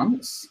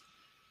advance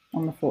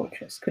on the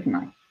fortress, couldn't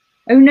I?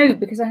 Oh no,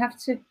 because I have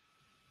to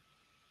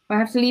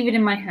leave it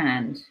in my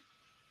hand,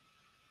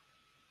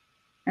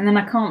 and then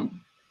I can't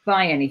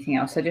buy anything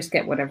else. I just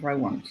get whatever I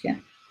want. Yeah.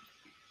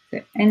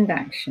 So end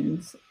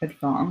actions,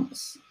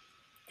 advance,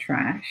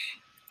 trash.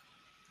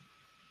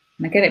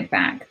 And I get it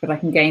back, but I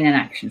can gain an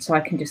action, so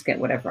I can just get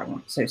whatever I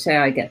want. So say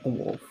I get the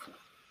Wharf.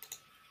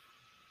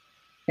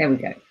 There we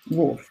go.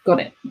 Wharf. Got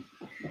it.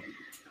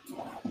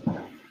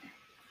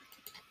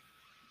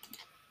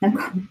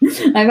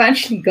 I've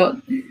actually got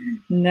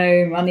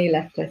no money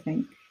left, I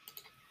think.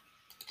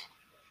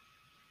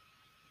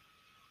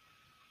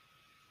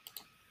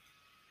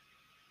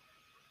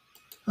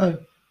 Oh,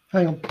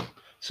 hang on.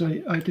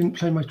 Sorry, I didn't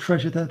play my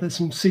treasure there. There's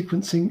some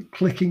sequencing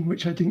clicking,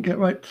 which I didn't get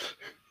right.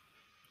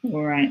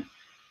 All right.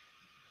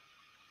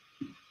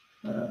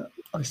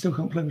 I still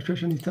can't play my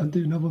treasure. I need to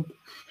undo another one.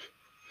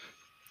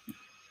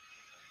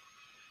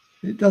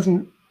 It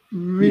doesn't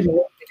really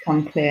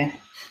become clear.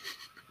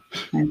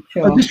 I'm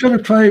sure. I'm just trying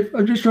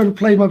to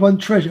play my one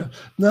treasure.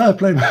 Now I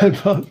play my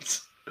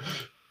advance.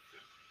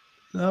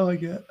 Now I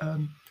get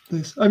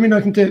this. I mean,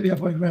 I can do it the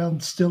other way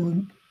around still,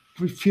 and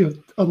with fewer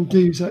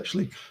undos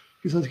actually,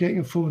 because I was getting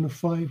a 4 and a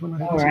 5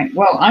 when I. All right.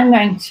 Well, I'm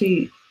going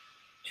to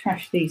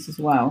trash these as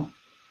well.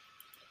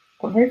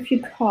 Got very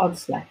few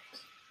cards left.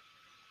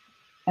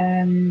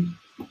 I'm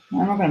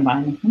not going to buy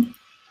anything.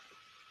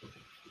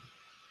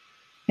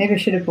 Maybe I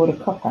should have bought a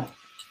copper.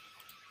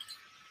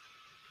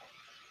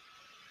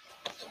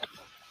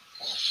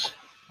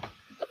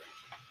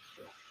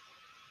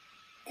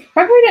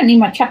 Probably don't need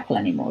my chapel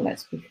anymore,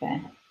 let's be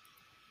fair.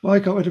 Well, I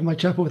got rid of my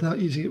chapel without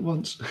using it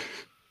once.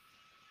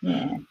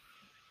 Yeah.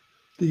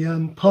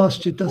 The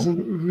pasture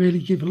doesn't really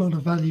give a lot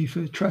of value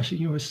for trashing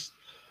your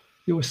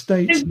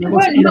estates. It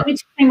won't help me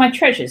to play my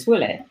treasures,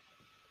 will it?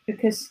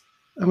 Because.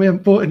 And we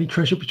haven't bought any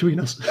treasure between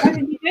us. How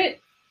did you do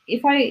it?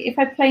 If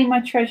I play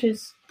my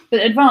treasures, but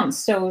advance,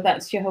 so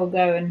that's your whole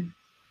go and.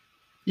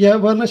 Yeah,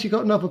 well, unless you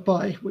got another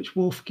buy, which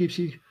Wharf gives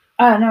you.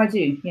 Oh no, I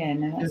do. Yeah,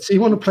 no. Yeah, so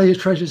you want to play your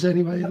treasures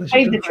anyway.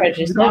 Play the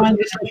treasures. Now I'm going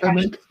to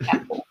trash the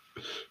chapel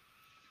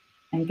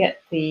and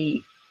get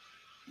the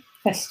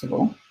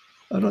festival.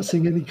 I'm not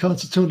seeing any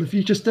cards at all. If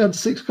you're just down to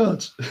 6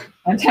 cards.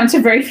 I'm down to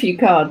very few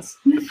cards.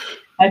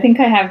 I think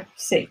I have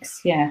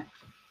 6. Yeah.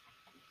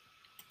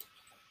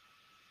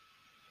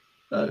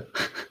 I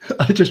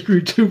just drew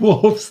 2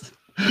 Wharfs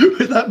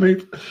with that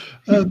move.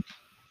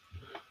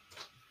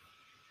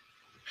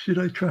 Should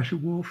I trash a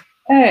Wharf?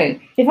 Oh,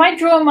 if I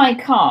draw my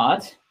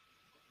card,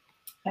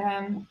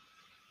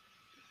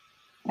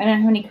 I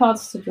don't have any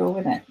cards to draw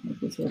with it.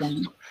 If you see what I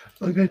mean.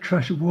 I'm going to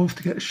trash a wolf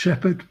to get a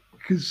shepherd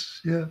because,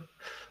 yeah,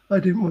 I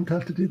didn't want to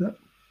have to do that.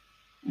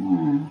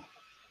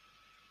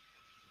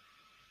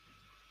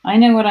 I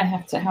know what I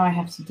have to, how I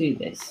have to do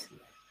this.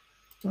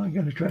 I'm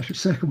going to trash a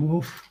second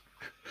wolf,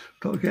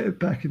 but I'll get it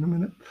back in a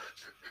minute.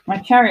 My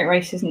chariot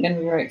race isn't going to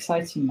be very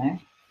exciting though,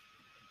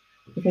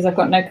 because I've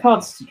got no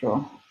cards to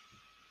draw.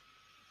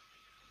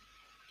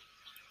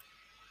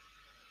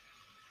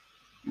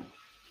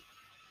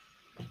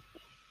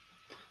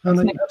 Oh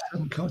no, you have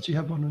 7 cards. You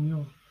have one on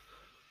your.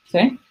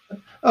 Sorry?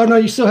 Oh no,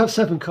 you still have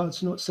 7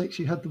 cards, not 6.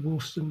 You had the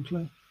wolves in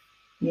play.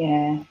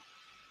 Yeah.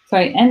 So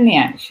I end the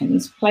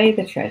actions, play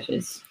the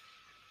treasures.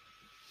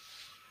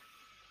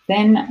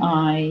 Then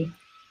I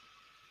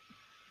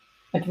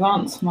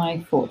advance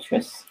my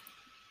fortress.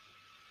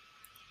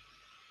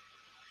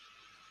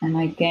 And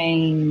I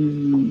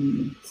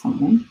gain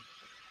something.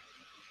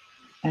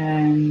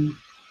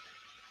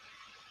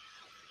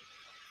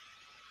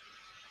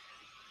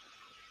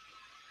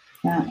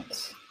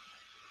 That.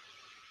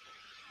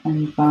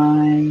 And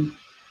by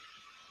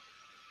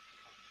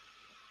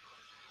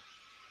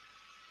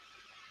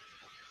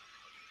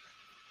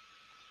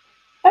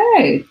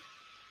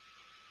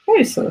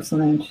here's sort of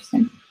something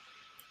interesting.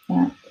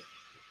 That.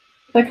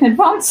 I can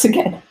advance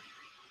again.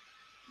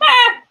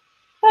 Ah,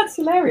 that's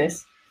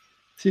hilarious.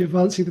 So you're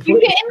advancing the You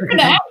fortress. get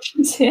infinite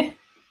actions here.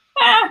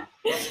 Ah.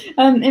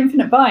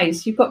 Infinite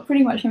buys. You've got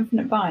pretty much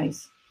infinite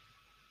buys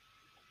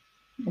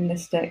in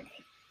this deck.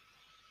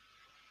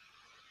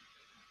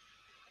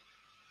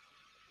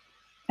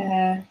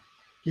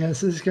 Yeah,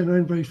 so this is going to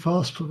end very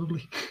fast,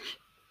 probably.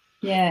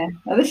 Yeah.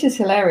 Oh, this is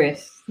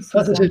hilarious. This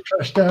As I said,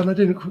 trash down. I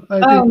didn't.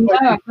 No,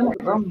 I've done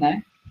it wrong though.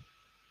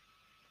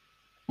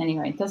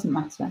 Anyway, it doesn't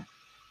matter.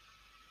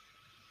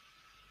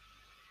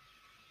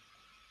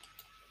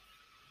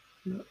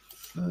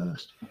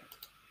 First,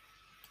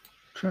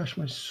 trash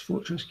my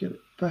fortress, get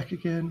it back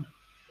again.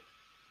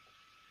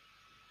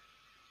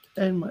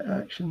 End my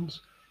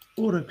actions.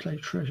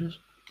 Autoplay treasures.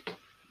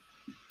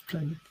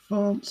 Play in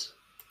advance.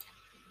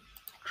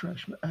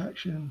 Trash my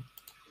action.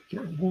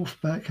 Get a wolf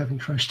back, having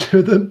trashed 2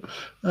 of them.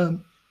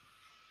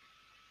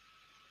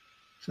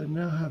 So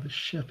now I have a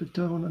shepherd.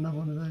 Don't want another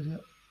one of those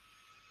yet.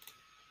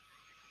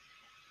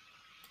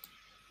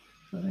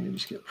 So I think I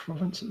just get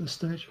province at this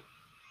stage.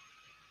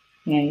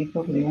 Yeah, you're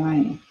probably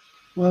right.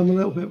 Well, I'm a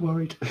little bit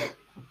worried.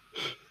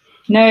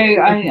 No,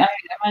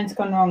 mine's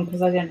gone wrong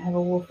because I don't have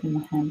a wolf in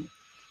my hand.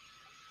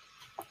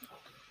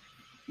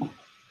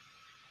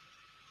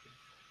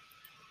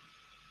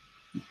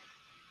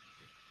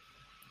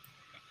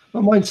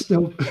 But mine's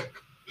still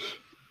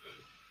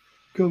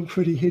gone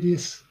pretty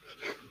hideous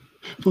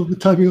for the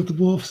timing of the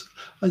wolves.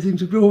 I seem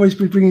to always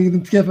be bringing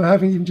them together,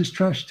 having even just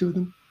trashed 2 of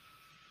them.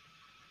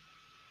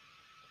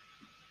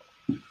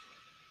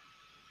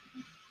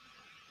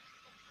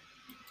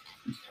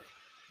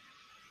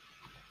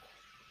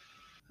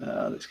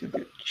 Let's go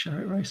get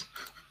chariot race.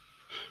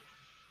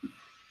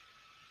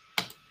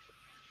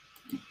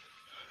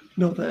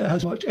 Not that it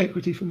has much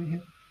equity for me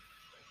here.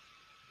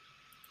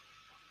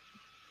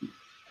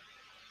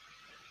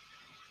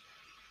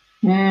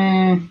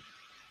 No.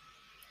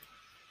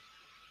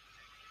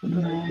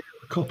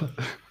 Copper.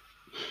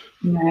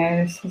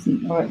 No, this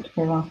hasn't worked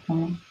very well for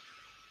me.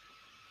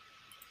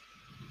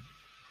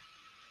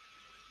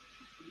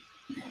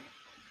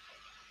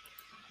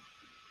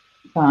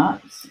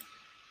 But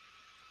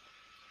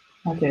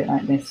I'll do it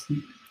like this.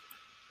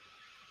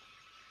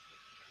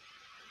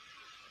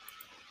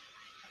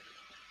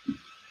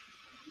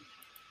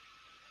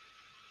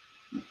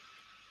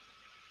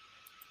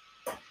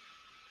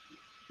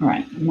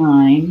 Right,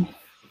 9.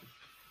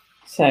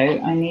 So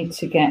I need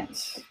to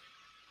get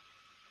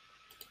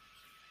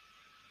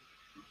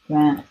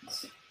that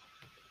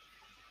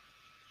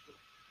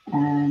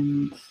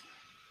and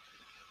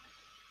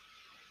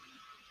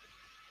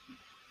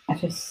I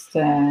just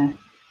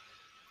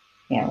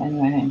yeah, well,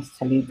 anyway, I don't need to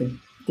tell you the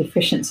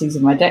deficiencies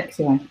of my deck,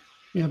 do I?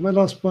 Yeah, my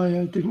last buy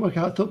didn't work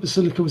out. I thought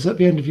Basilica was at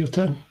the end of your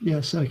turn.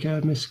 Yes, okay,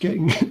 I missed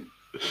getting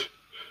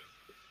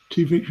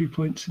 2 victory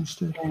points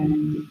instead.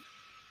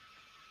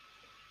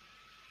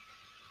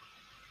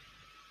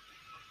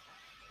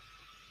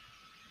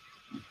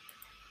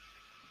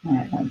 All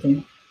right, that'll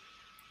do.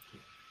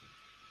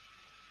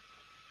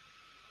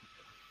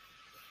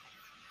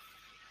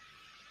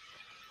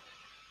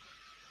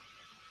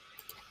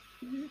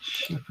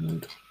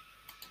 Shepherd.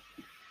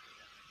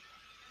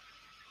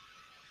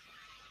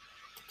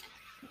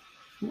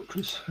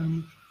 Fortress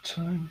home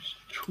times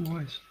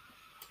twice.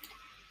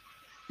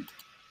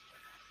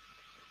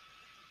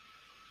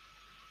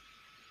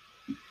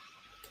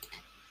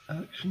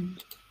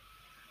 Actions.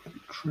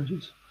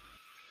 Treasures.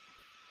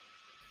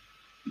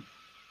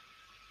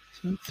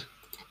 So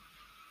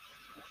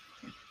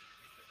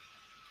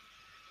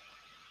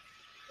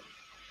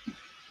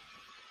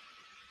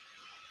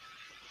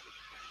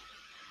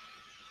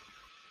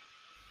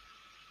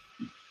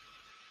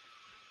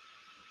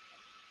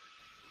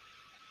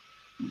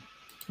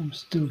I'm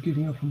still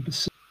giving up on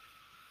Basilica.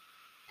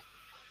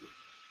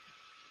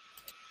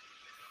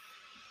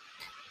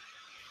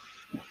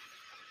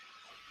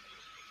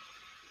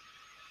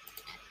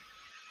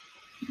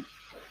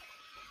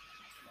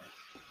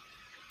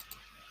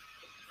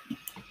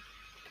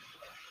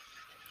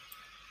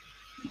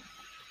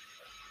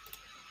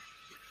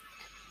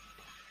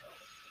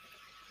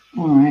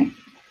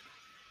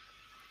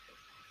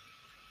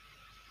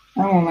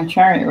 Oh, my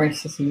chariot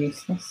races are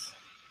useless.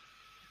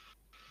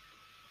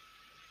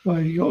 Well,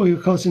 you got all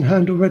your cards in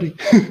hand already.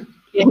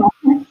 Yeah.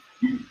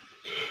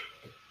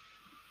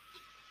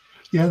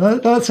 Yeah,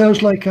 that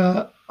sounds like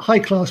a high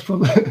class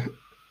problem,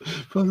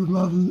 problem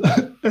rather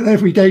than an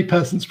everyday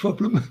person's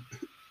problem.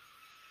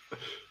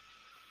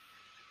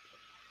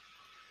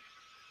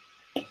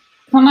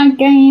 Can I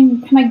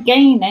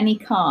gain any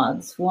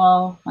cards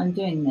while I'm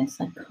doing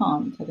this? I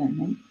can't, I don't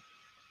think.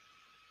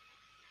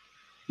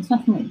 There's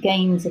nothing that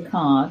gains a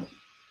card.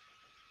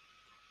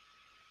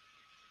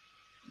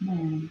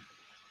 No.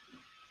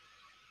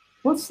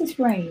 What's this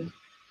raid?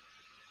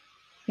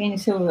 Gain a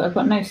silver. I've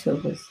got no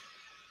silvers.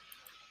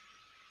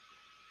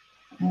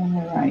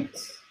 Right.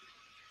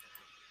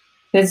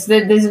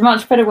 There's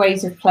much better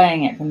ways of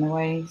playing it than the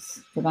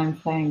ways that I'm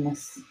playing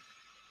this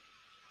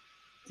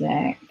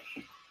deck.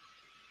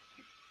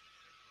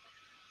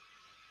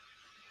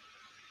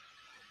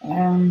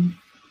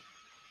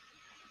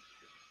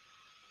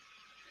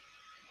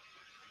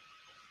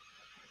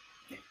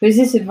 Is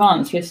this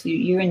advanced? Yes,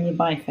 you're in your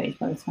buy phase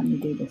by the time you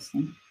do this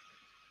thing.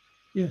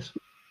 Yes.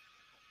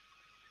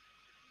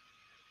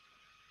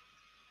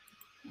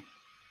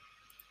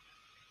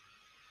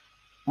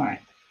 All right.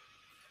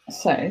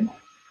 So,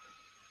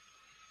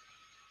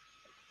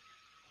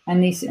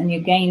 and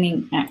you're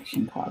gaining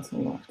action cards a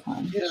lot of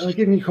times. Yeah, I'm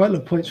giving you quite a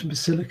lot of points from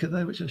Basilica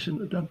there, which I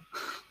shouldn't have done.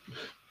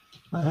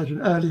 I had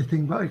an earlier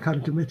thing, but I kind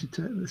of committed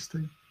to it this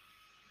thing.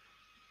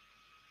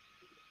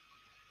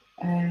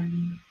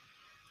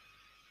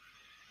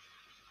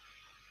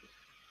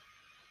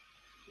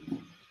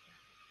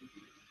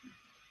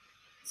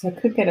 So I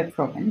could get a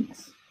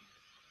province.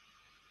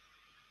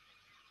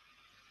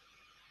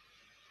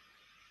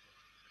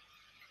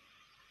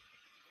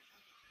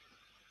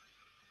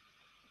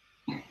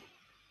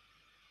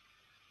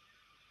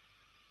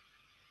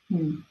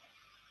 I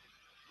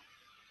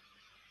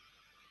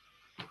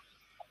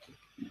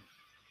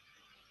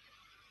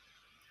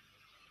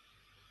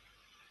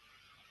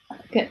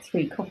could get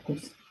 3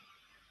 coppers.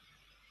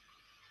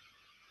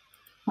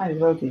 Might as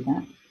well do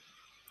that.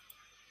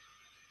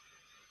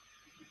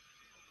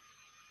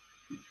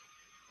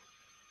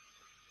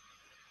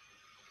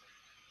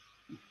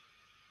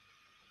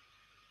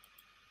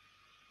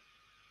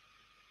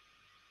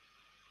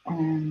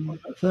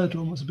 That third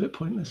one was a bit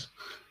pointless.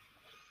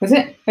 Was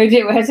it? Oh,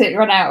 has it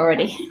run out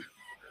already?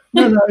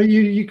 No,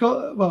 you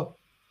got, well,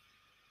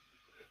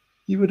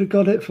 you would have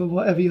got it for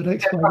whatever your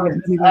next buy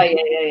was anyway.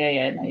 Oh,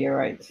 yeah. No, you're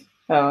right.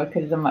 Oh, I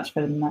could have done much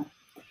better than that.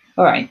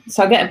 All right,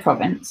 so I'll get a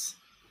province.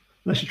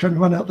 Unless you're trying to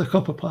run out the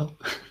copper pile.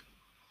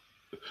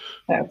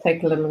 That'll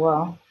take a little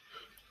while.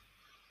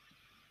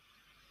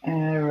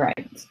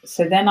 Right,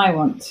 so then I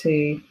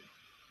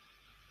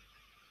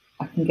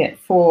can get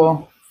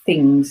 4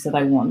 things that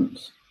I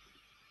want.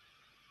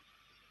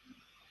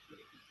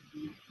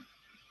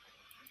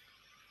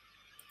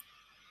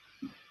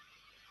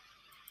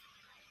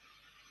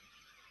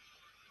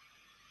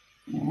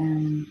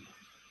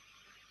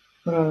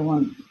 What do I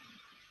want?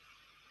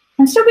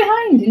 I'm still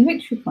behind in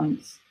victory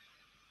points.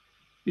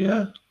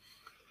 Yeah.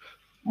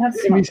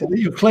 That's the reason that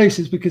you're close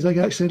is because I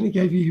accidentally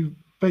gave you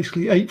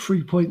basically 8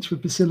 free points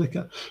with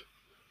Basilica.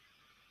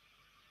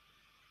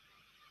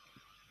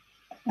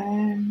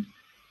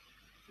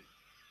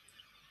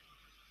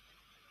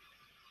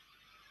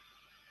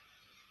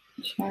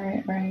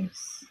 Chariot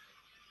race.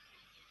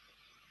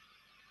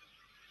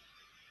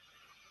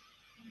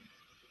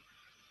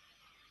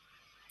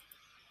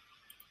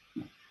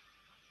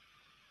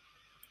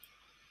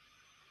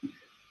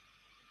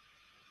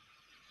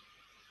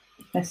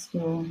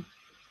 Festival. There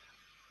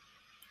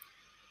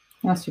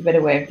must be a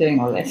better way of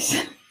doing all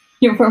this.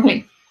 You've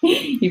probably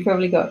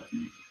got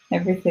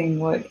everything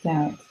worked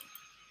out.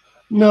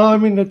 No, I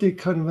mean I did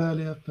kind of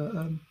earlier, but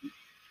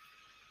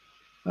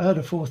I had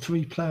a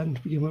 4-3 plan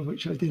to begin with,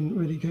 which I didn't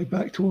really go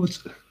back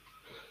towards.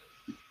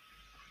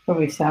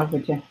 Probably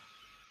salvage it.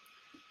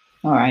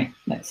 All right,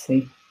 let's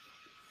see.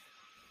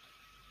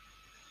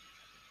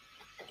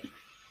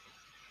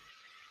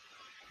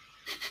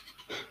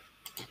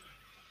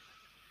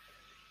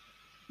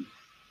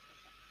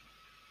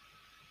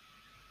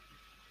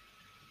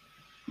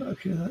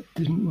 Okay, that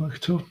didn't work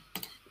at all.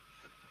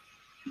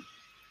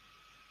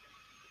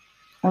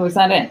 Oh, was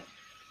that it?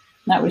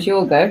 That was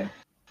your go.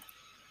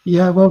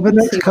 Yeah, well, the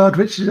next card,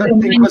 which I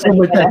think was on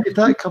my deck, if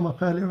that had come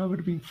up earlier, I would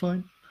have been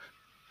fine.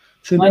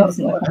 So now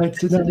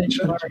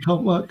it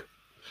can't work.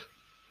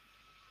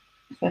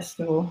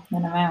 Festival,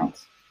 then I'm out.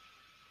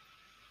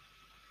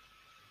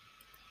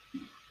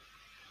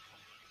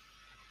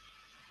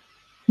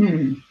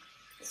 Hmm.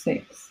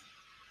 6.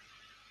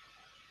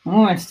 I'm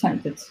almost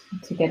tempted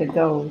to get a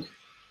gold.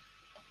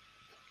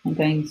 I'm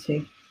going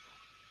to.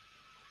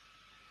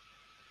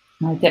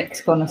 My deck's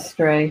gone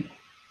astray.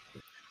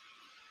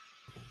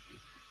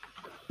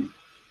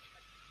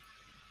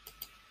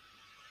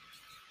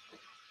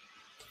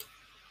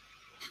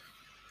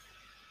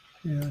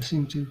 Yeah, I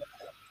seem to.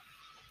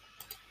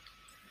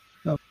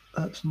 Oh,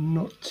 that's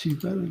not too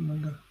bad in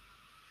manga.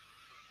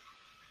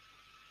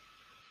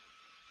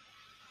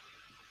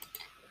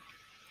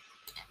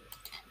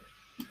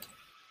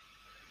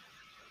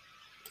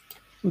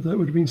 Although it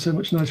would have been so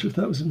much nicer if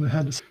that was in my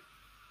hand.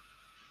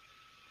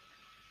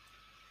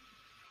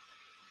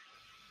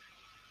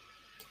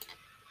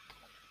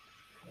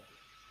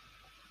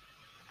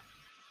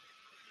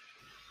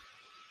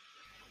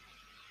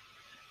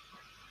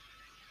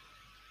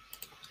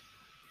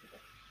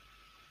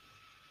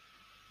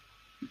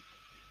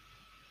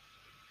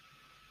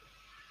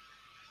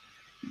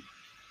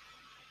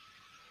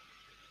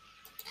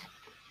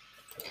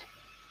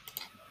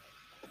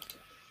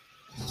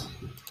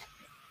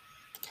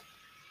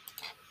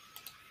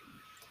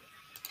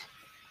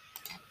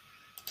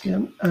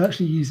 Yeah, I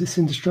actually use this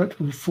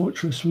indestructible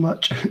fortress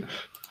much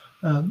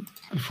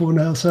before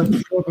now, so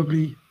I've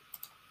probably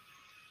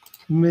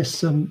missed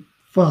some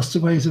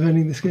faster ways of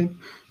ending this game.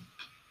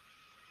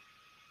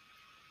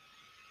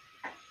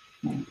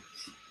 But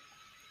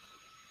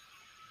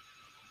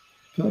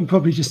I'm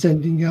probably just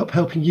ending up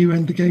helping you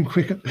end the game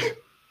quicker.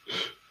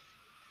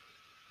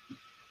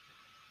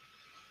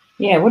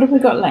 Yeah, what have we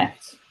got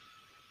left?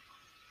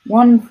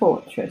 1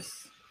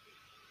 fortress,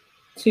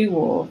 2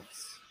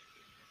 wharfs,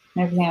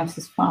 and everything else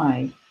is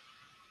 5.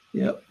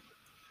 Yep.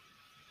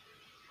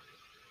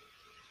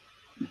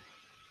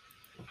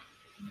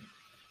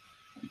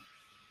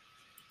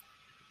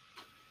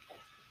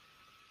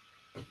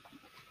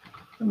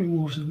 How many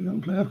wharfs have we got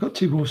in play? I've got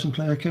 2 wharfs in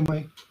play. Okay,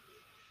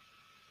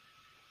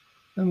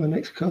 and my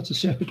next card's a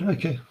shepherd.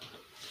 Okay.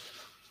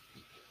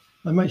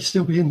 I may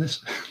still be in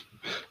this,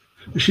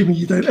 assuming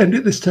you don't end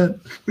it this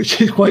turn, which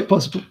is quite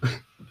possible.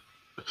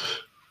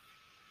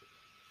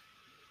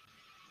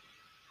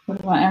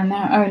 What do I am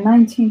now? Oh,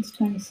 19 to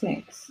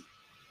 26.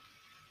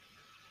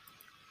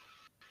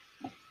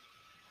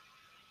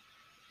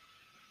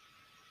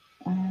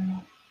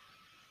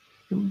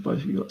 Both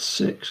of you got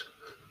 6.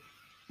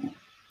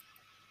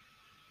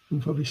 I'm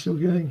probably still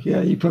going.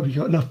 Yeah, you probably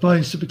got enough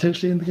buys to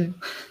potentially end the game.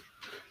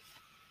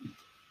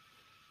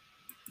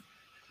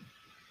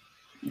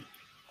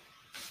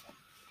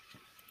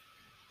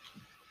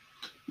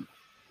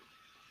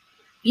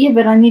 Yeah,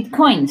 but I need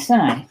coins,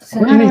 don't I? So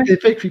Well, you need the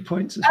victory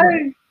points as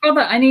well. Oh,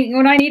 what I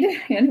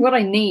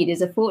need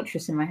is a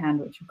fortress in my hand,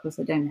 which of course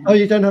I don't have. Oh,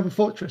 you don't have a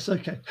fortress?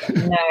 Okay.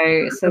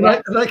 No. So in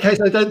that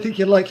case, I don't think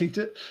you're likely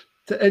to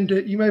end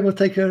it. You may well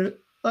take a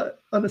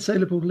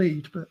unassailable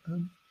lead, but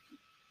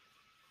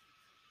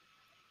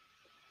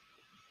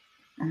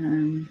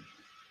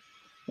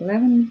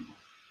 11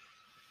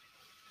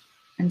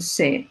 and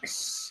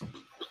 6.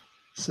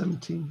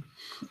 17.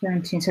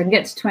 17. So I can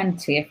get to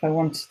 20 if I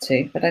wanted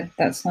to, but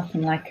that's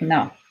nothing like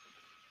enough.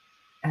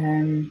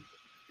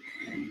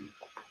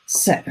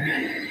 So,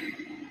 and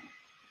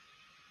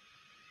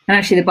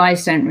actually the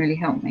buys don't really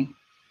help me.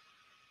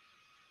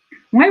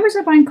 Why was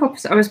I buying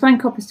coppers? I was buying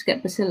coppers to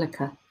get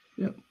Basilica.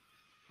 Yep.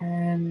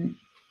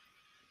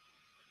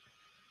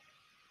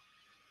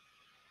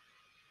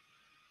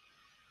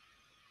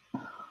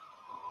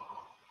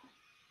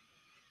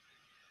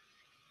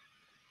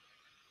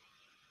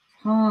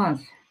 Hard.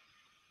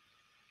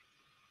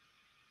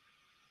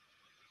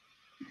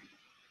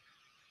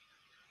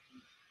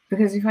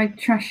 Because if I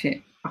trash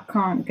it, I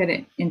can't get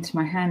it into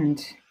my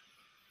hand.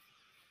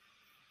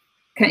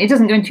 It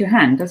doesn't go into your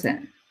hand, does it?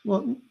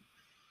 What?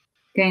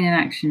 Gain an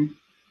action.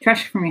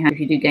 Trash from your hand. If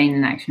you do gain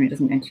an action, it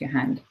doesn't go into your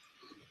hand.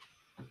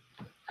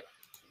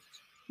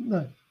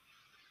 No.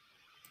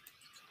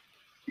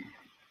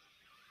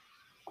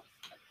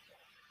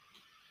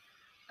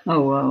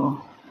 Oh,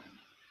 well.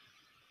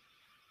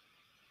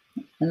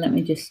 And let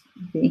me just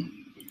be.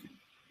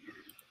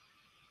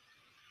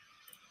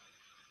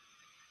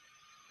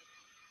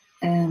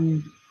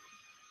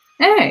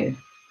 Oh.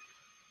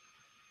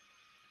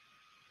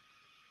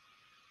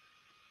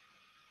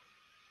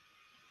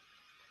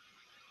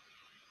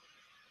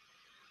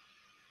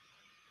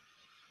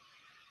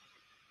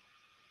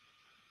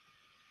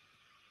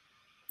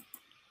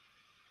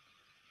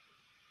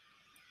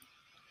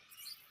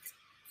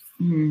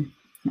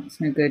 That's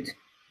no good.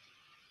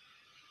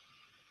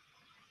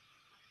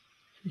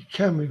 You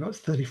can move up to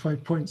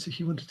 35 points if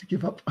you wanted to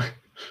give up.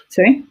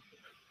 Sorry?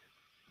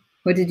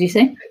 What did you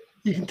say?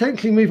 You can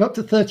technically move up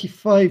to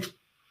 35.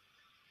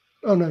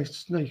 Oh, no,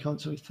 you can't.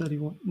 Sorry,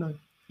 31. No,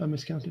 I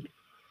miscounted.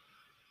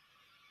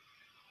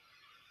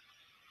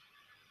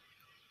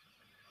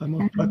 I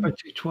multiplied by 2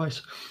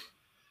 twice.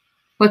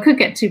 Well, I could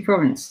get 2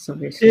 provinces,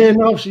 obviously. Yeah,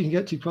 no, obviously you can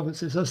get 2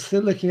 provinces. I was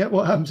still looking at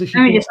what happens if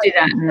you. Let me just do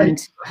that and then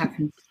see what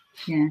happens.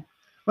 Yeah.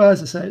 Well,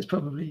 as I say, it's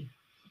probably.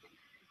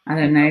 I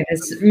don't know.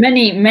 There's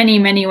many, many,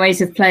 many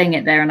ways of playing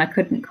it there, and I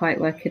couldn't quite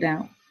work it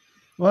out.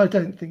 Well, I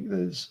don't think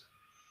there's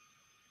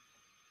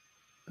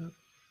a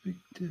big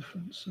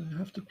difference. So I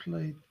have to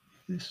play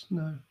this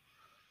now.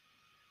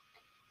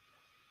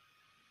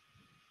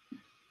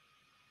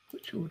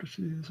 Which order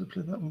to do this? I'll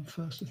play that one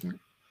first, I think.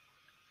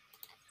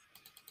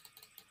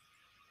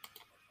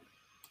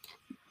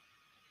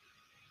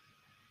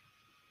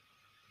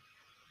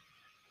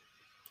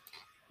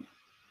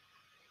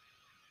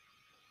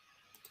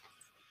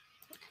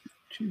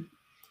 Two,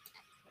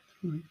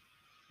 3.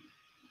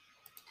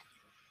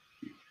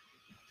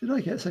 Did I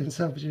get second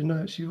salvage?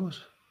 No, it's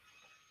yours.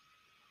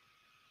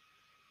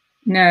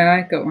 No,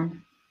 I got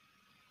one.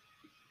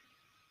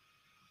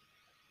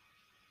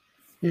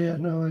 Yeah,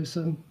 no, I was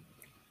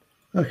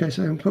okay,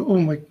 so I can put all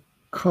my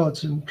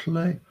cards in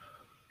play.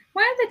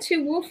 Why are there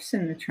 2 wolves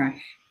in the trash?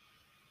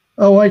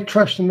 Oh, I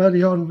trashed them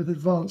early on with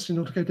advance in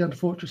order to go down to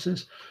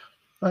fortresses.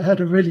 I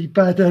had a really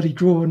bad early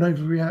draw and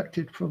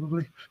overreacted,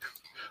 probably.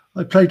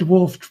 I played a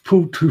Wharf,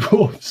 pulled 2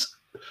 Wharfs.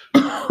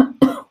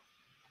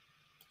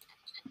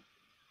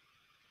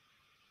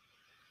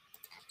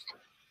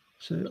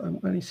 So I'm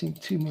only seeing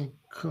 2 more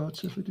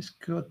cards. So if I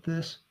discard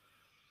this,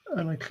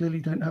 and I clearly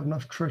don't have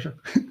enough treasure.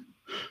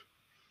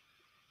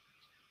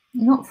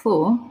 Not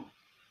 4.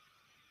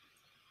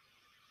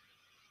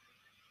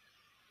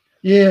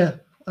 Yeah,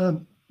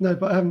 no,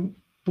 but I haven't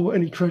bought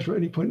any treasure at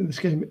any point in this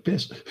game. It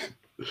pissed.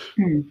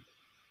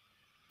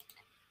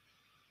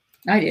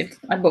 I did.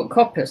 I bought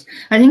coppers.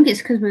 I think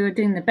it's because we were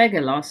doing the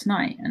beggar last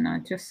night, and I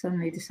just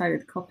suddenly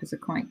decided the coppers are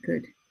quite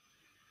good.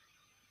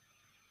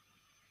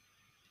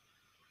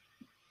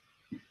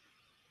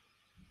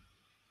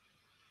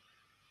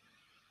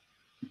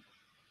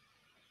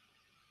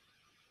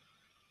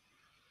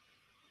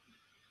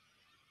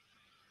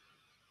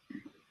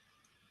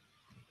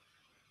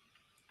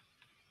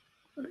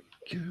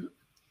 Go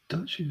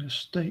Duchy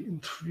estate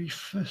in 3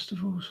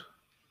 festivals.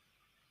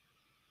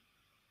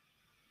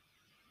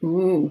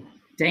 Ooh,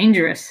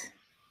 dangerous.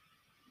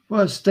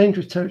 Well, it's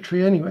dangerous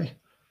territory anyway.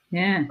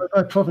 Yeah.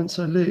 By province,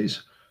 I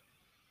lose.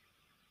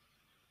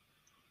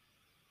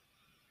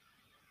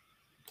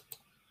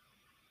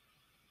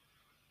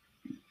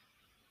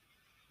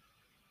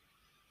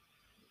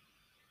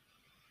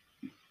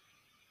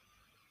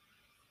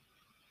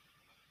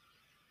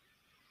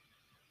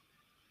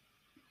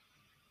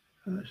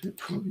 I should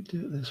probably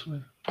do it this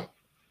way.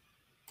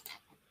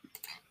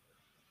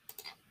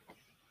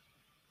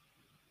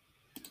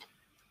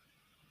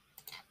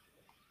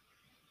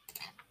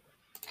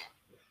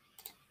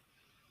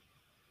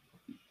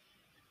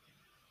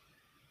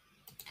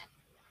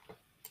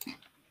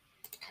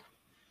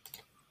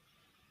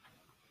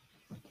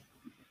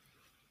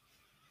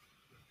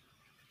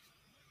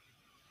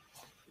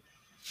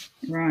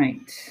 Right.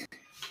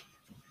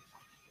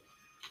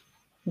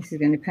 This is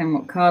going to depend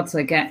what cards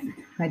I get.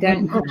 I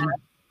don't have.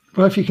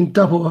 Well, if you can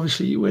double,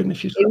 obviously you win.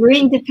 If you It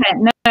really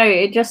depends. No,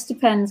 it just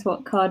depends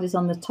what card is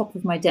on the top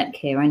of my deck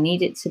here. I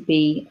need it to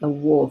be a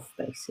wharf,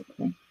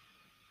 basically.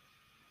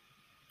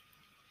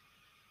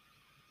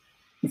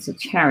 It's a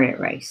chariot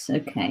race.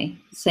 Okay.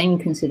 Same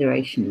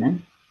consideration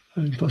then.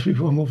 and possibly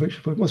for 1 more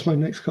victory point. What's my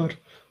next card?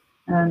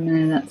 Oh,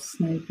 no, that's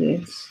no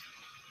good.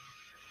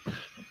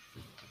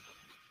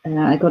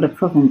 I got a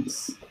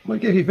province.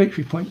 Might give you a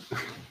victory point.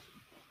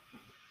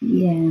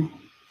 Yeah.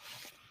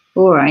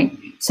 All right.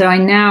 So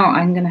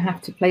I'm going to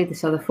have to play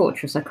this other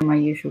fortress like my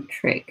usual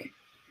trick.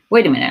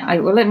 Wait a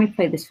minute. Well, let me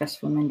play this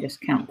festival and then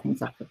just count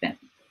things up a bit.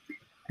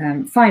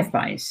 5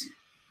 buys.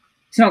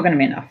 It's not going to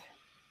be enough.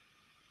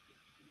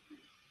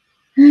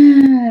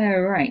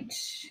 Right.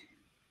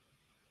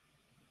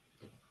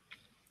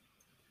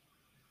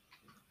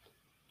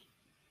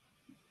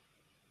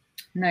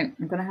 No,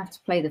 I'm going to have to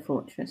play the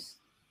fortress.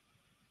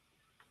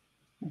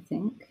 I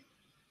think.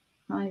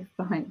 5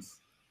 buys.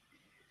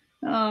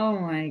 Oh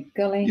my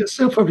golly. You're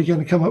still probably going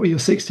to come up with your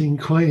 16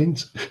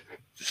 coins,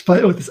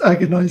 despite all this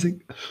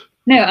agonizing.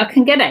 No, I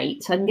can get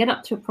 8. I can get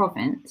up to a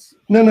province.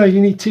 No,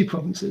 you need 2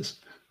 provinces.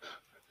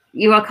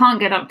 I can't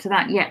get up to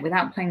that yet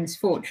without playing this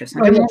fortress.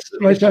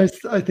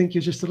 I think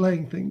you're just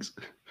delaying things.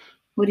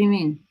 What do you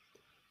mean?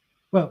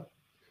 Well,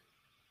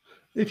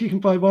 if you can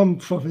buy 1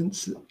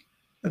 province,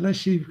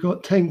 unless you've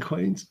got 10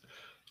 coins,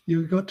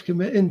 you've got to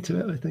commit into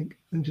it, I think,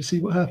 and just see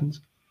what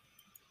happens.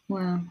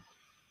 Well,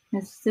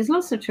 there's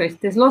lots of choice.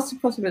 There's lots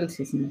of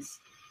possibilities in this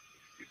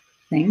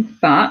thing,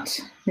 but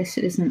this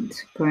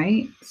isn't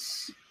great.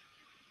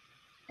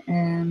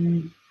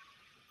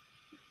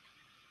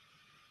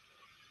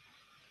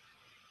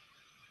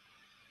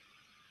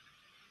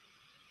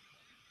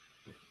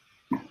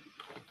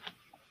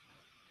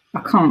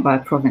 I can't buy a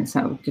province.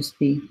 That would just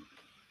be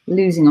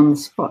losing on the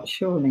spot,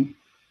 surely.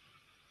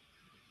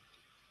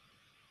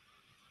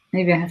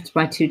 Maybe I have to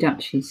buy 2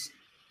 duchies.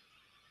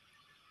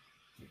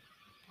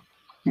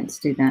 Let's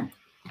do that.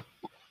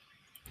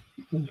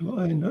 That's what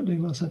I ended up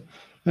doing last time.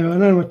 Anyway, I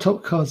know my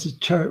top card's a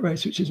chariot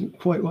race, which isn't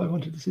quite what I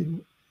wanted to see.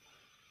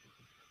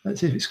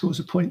 Let's see if it scores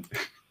a point.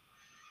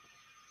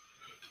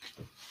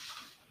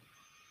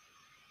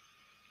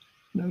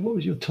 No, what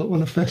was your top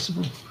one? A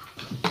festival?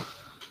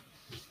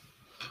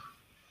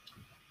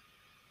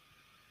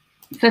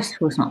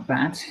 Festival's not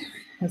bad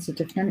as a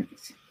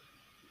defense.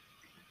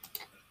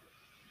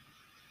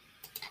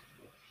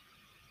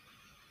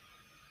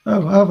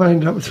 Oh, how have I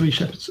ended up with 3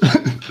 shepherds?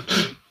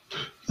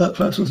 That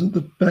perhaps wasn't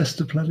the best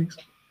of plannings.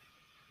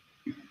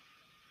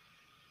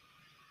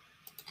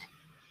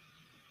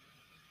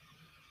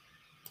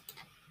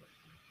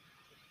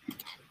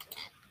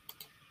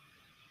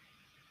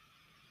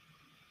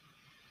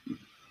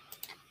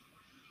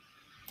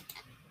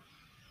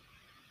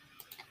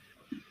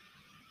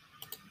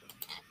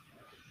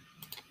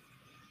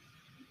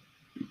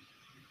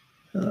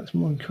 Oh, that's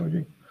more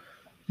encouraging.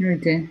 Oh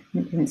dear,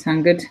 that doesn't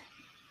sound good.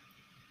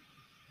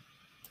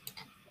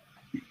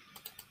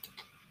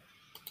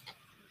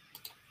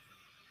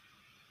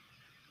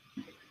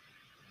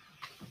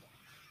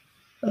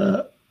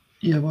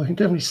 Yeah, well, I can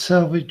definitely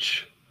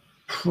salvage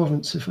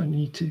province if I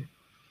need to.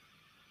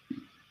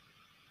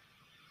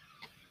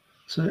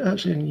 So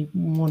actually, I need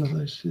one of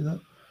those to do that.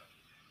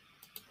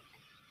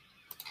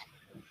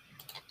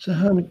 So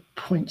how many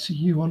points are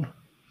you on?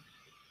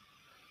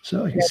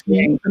 So I can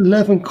see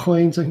 11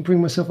 coins. I can bring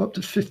myself up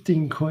to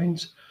 15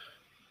 coins,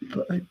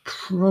 but I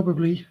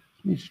probably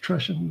need to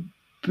trash them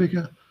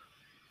bigger.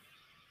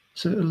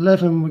 So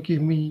 11 would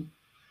give me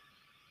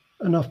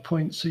enough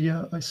points. So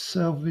yeah, I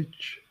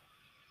salvage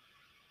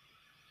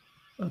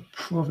a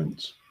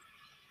province.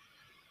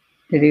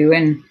 Did he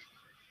win?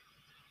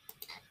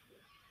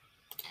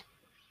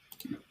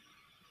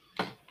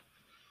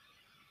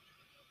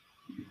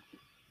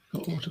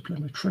 Got autoplay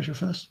my treasure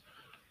first.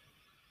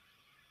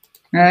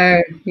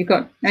 Oh, you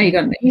got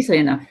it easily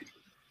enough.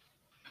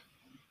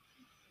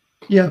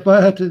 Yeah,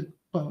 but I had to.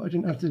 Well, I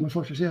didn't have to do my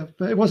fortress. Yeah,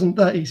 but it wasn't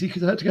that easy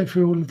because I had to go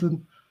through all of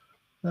them.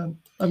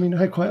 I mean,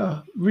 I had quite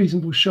a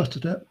reasonable shot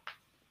at it.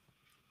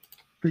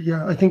 But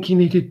yeah, I think he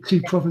needed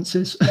 2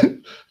 provinces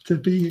to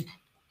be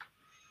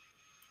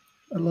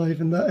alive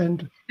in that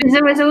end.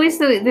 There was always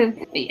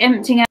the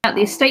emptying out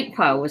the estate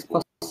pile was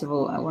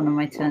possible at one of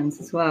my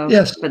turns as well.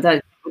 Yes, but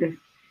that would have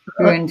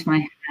ruined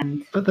my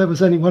hand. But there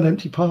was only one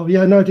empty pile.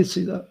 Yeah, no, I did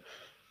see that.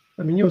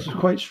 I mean, yours was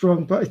quite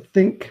strong, but I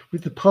think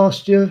with the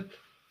pasture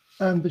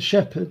and the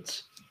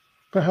shepherds,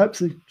 perhaps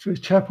the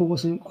chapel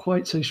wasn't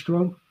quite so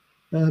strong.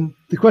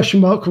 The question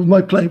mark of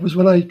my play was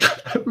when I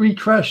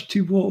recrashed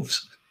 2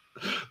 wolves.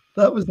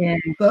 That was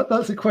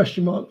that's a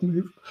question mark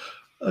move.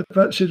 I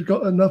perhaps should have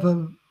got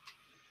another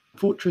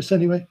fortress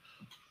anyway.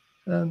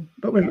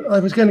 But when I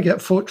was going to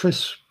get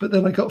fortress, but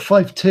then I got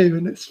 5-2,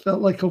 and it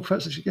felt like, oh,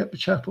 perhaps I should get the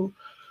chapel.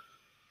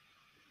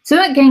 So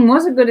that game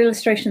was a good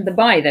illustration of the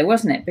buy, though,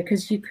 wasn't it?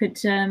 Because you could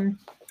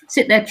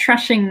sit there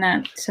trashing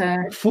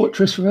that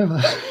fortress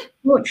forever,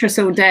 fortress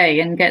all day,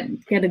 and get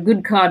a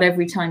good card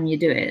every time you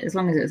do it, as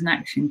long as it was an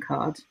action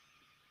card.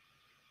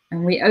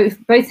 And we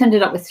both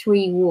ended up with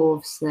 3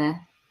 wharves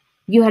there.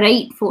 You had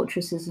 8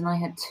 fortresses and I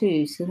had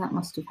 2, so that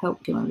must have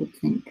helped you, I would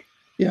think.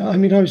 Yeah, I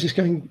mean, I was just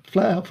going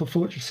flat out for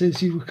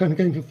fortresses. You were kind of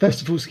going for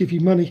festivals to give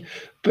you money.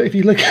 But if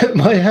you look at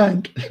my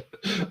hand,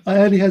 I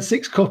only had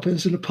 6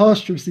 coppers, and a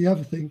pasture is the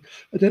other thing.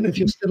 I don't know if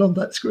you're still on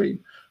that screen.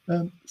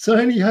 So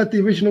I only had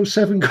the original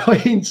 7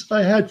 coins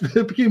I had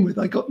to begin with.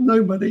 I got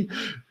no money.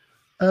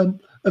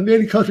 And the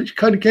only card which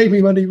kind of gave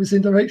me money was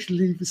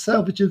indirectly the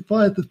salvager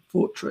via the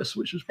fortress,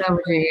 which was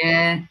salvager,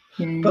 yeah.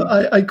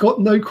 But I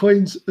got no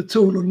coins at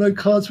all, or no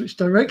cards which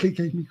directly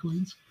gave me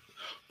coins.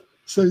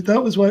 So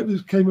that was why it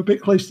became a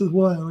bit close to the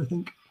wire, I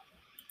think.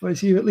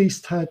 Whereas you at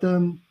least had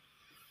 10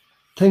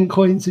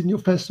 coins in your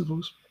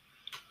festivals.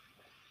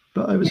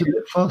 But I was a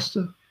bit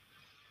faster.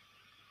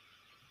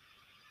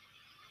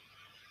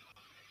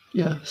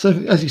 Yeah, so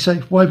as you say,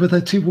 why were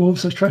there 2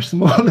 wolves? I trashed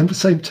them all in the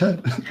same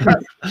turn.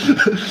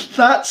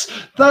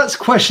 that's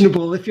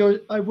questionable.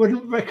 I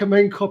wouldn't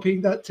recommend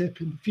copying that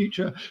tip in the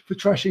future for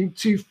trashing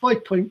 2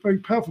 5-point very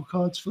powerful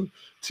cards for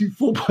 2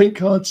 4-point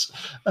cards.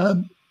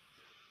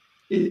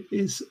 It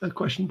is a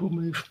questionable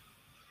move.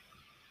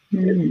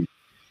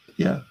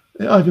 Yeah,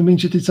 it either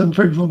means you did something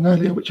very wrong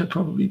earlier, which I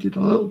probably did a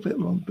little bit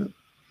wrong, but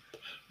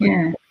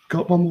I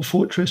got 1 more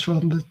fortress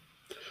rather than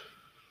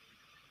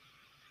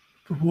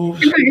the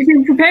wolves.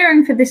 In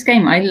preparing for this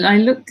game, I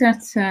looked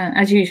at,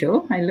 as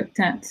usual, I looked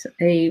at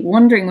a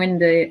Wandering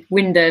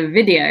Window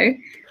video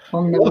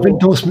on the a lot of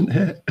endorsement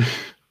here.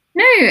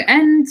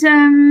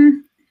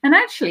 No, and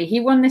actually,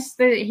 he won this.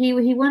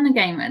 He won a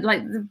game.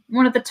 Like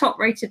one of the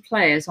top-rated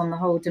players on the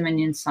whole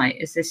Dominion site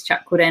is this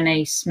chap called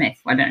N.A. Smith.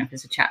 I don't know if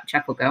it's a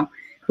chapel girl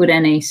called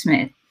N.A.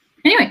 Smith.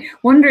 Anyway,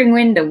 Wandering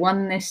Window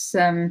won this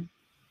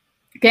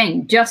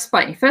game just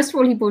by, first of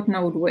all, he bought an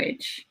old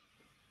witch,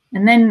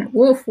 and then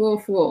Wharf.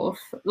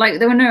 Like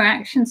there were no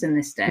actions in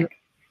this deck,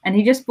 and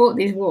he just bought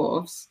these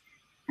wharves,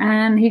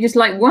 and he just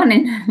like won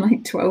in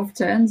like 12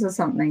 turns or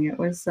something. It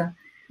was.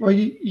 Well,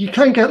 you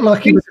can get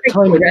lucky with the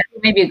timing.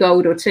 Maybe a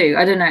gold or 2,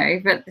 I don't know,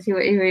 but he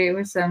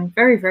was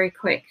very, very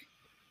quick.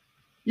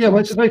 Yeah, well,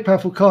 it's a very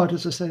powerful card,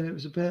 as I said. It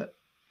was a bit.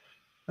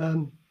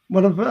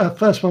 One of our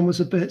first one was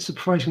a bit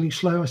surprisingly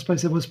slow. I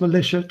suppose there was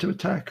militia to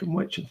attack and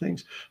witch and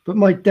things, but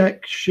my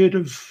deck should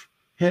have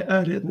hit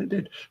earlier than it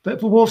did.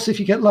 But for wolves, if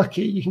you get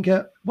lucky, you can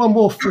get 1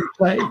 wolf for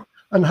play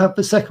and have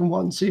the second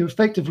one, so you're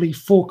effectively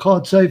 4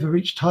 cards over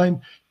each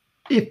time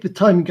if the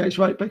timing goes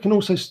right. But it can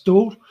also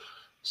stall.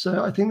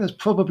 So I think there's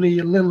probably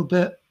a little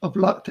bit of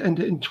luck to end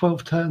it in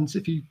 12 turns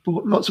if you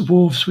bought lots of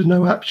wolves with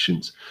no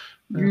actions.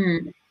 No,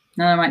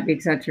 I might be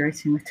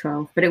exaggerating with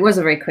 12, but it was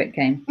a very quick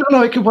game.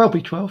 No, it could well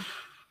be 12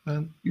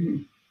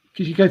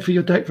 because you go through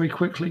your deck very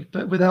quickly,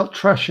 but without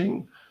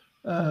trashing.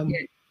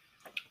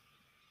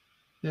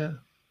 Yeah.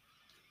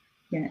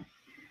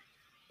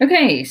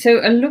 Okay, so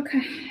a look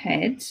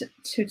ahead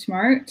to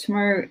tomorrow.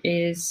 Tomorrow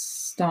is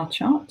Star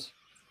Chart.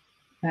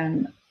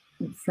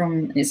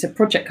 It's a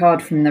project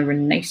card from the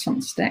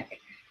Renaissance deck.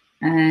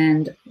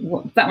 And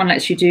what that one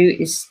lets you do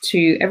is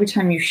to, every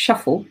time you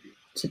shuffle,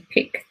 to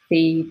pick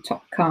the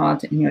top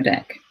card in your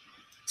deck.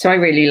 So I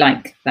really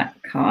like that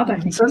card. I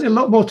think there's certainly a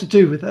lot more to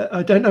do with it.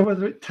 I don't know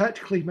whether it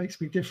tactically makes a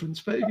big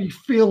difference, but you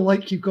feel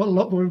like you've got a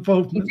lot more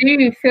involvement. You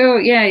do feel,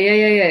 yeah.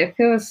 It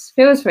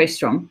feels very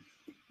strong.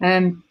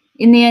 In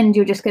the end,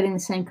 you're just getting the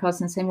same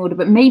cards in the same order,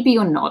 but maybe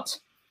you're not.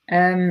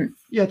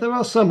 Yeah, there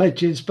are some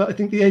edges, but I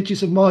think the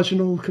edges are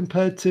marginal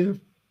compared to,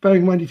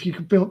 bearing in mind, if you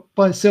could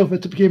buy a silver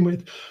to begin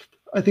with,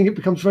 I think it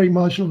becomes very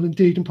marginal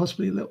indeed, and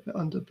possibly a little bit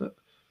under. But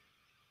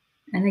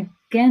and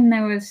again,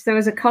 there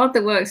was a card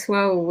that works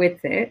well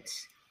with it.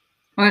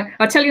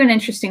 I'll tell you an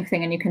interesting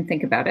thing, and you can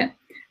think about it.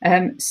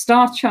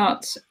 Star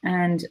Chart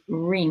and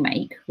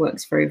Remake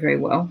works very, very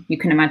well. You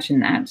can imagine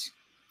that.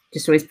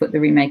 Just always put the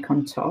Remake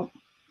on top.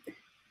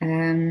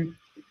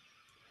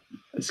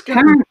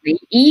 Apparently,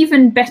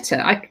 even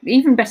better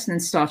than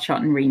Star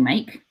Chart and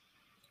Remake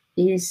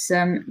is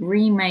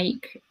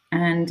Remake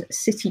and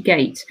City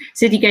Gate.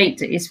 City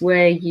Gate is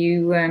where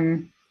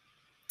you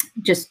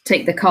just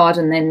take the card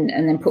and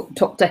then put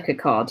top deck a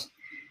card.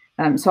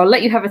 So I'll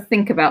let you have a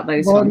think about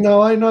those ones.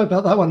 No, I know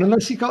about that one.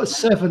 Unless you've got a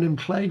 7 in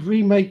play,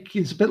 Remake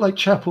is a bit like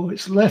Chapel.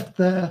 It's left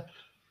there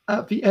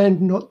at the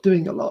end, not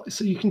doing a lot.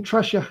 So you can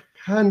trash your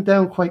hand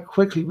down quite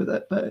quickly with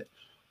it. But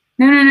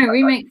no.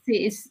 Remake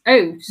is,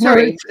 oh,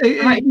 sorry.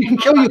 No, you can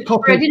kill your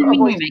copy. I didn't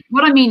mean Remake.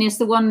 What I mean is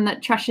the one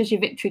that trashes your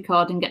victory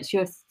card and gets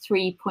you a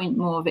 3-point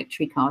more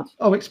victory card.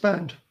 Oh,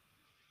 Expand.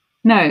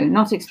 No,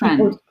 not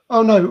Expand.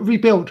 Oh, no,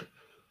 Rebuild.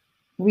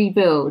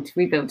 Rebuild,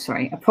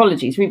 sorry.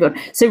 Apologies, Rebuild.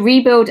 So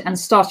Rebuild and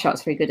Star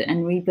Chart's very good,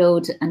 and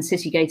Rebuild and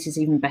City Gate is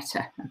even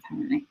better,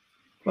 apparently.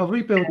 Well,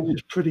 Rebuild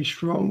is pretty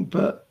strong,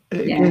 but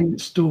again,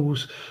 it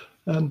stalls.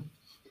 All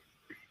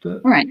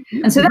right,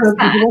 and so that's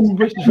that. The one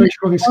which is very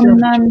strong is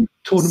tournament.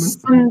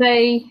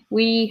 Sunday,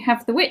 we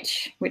have the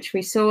Witch, which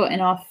we saw in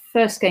our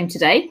first game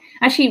today.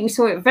 Actually, we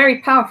saw it very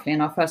powerfully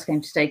in our first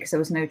game today because there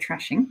was no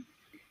trashing.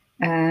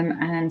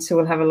 And so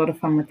we'll have a lot of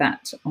fun with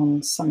that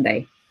on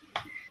Sunday.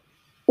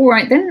 All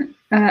right, then.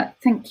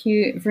 Thank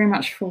you very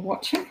much for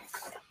watching,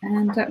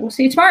 and we'll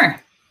see you tomorrow.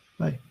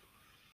 Bye.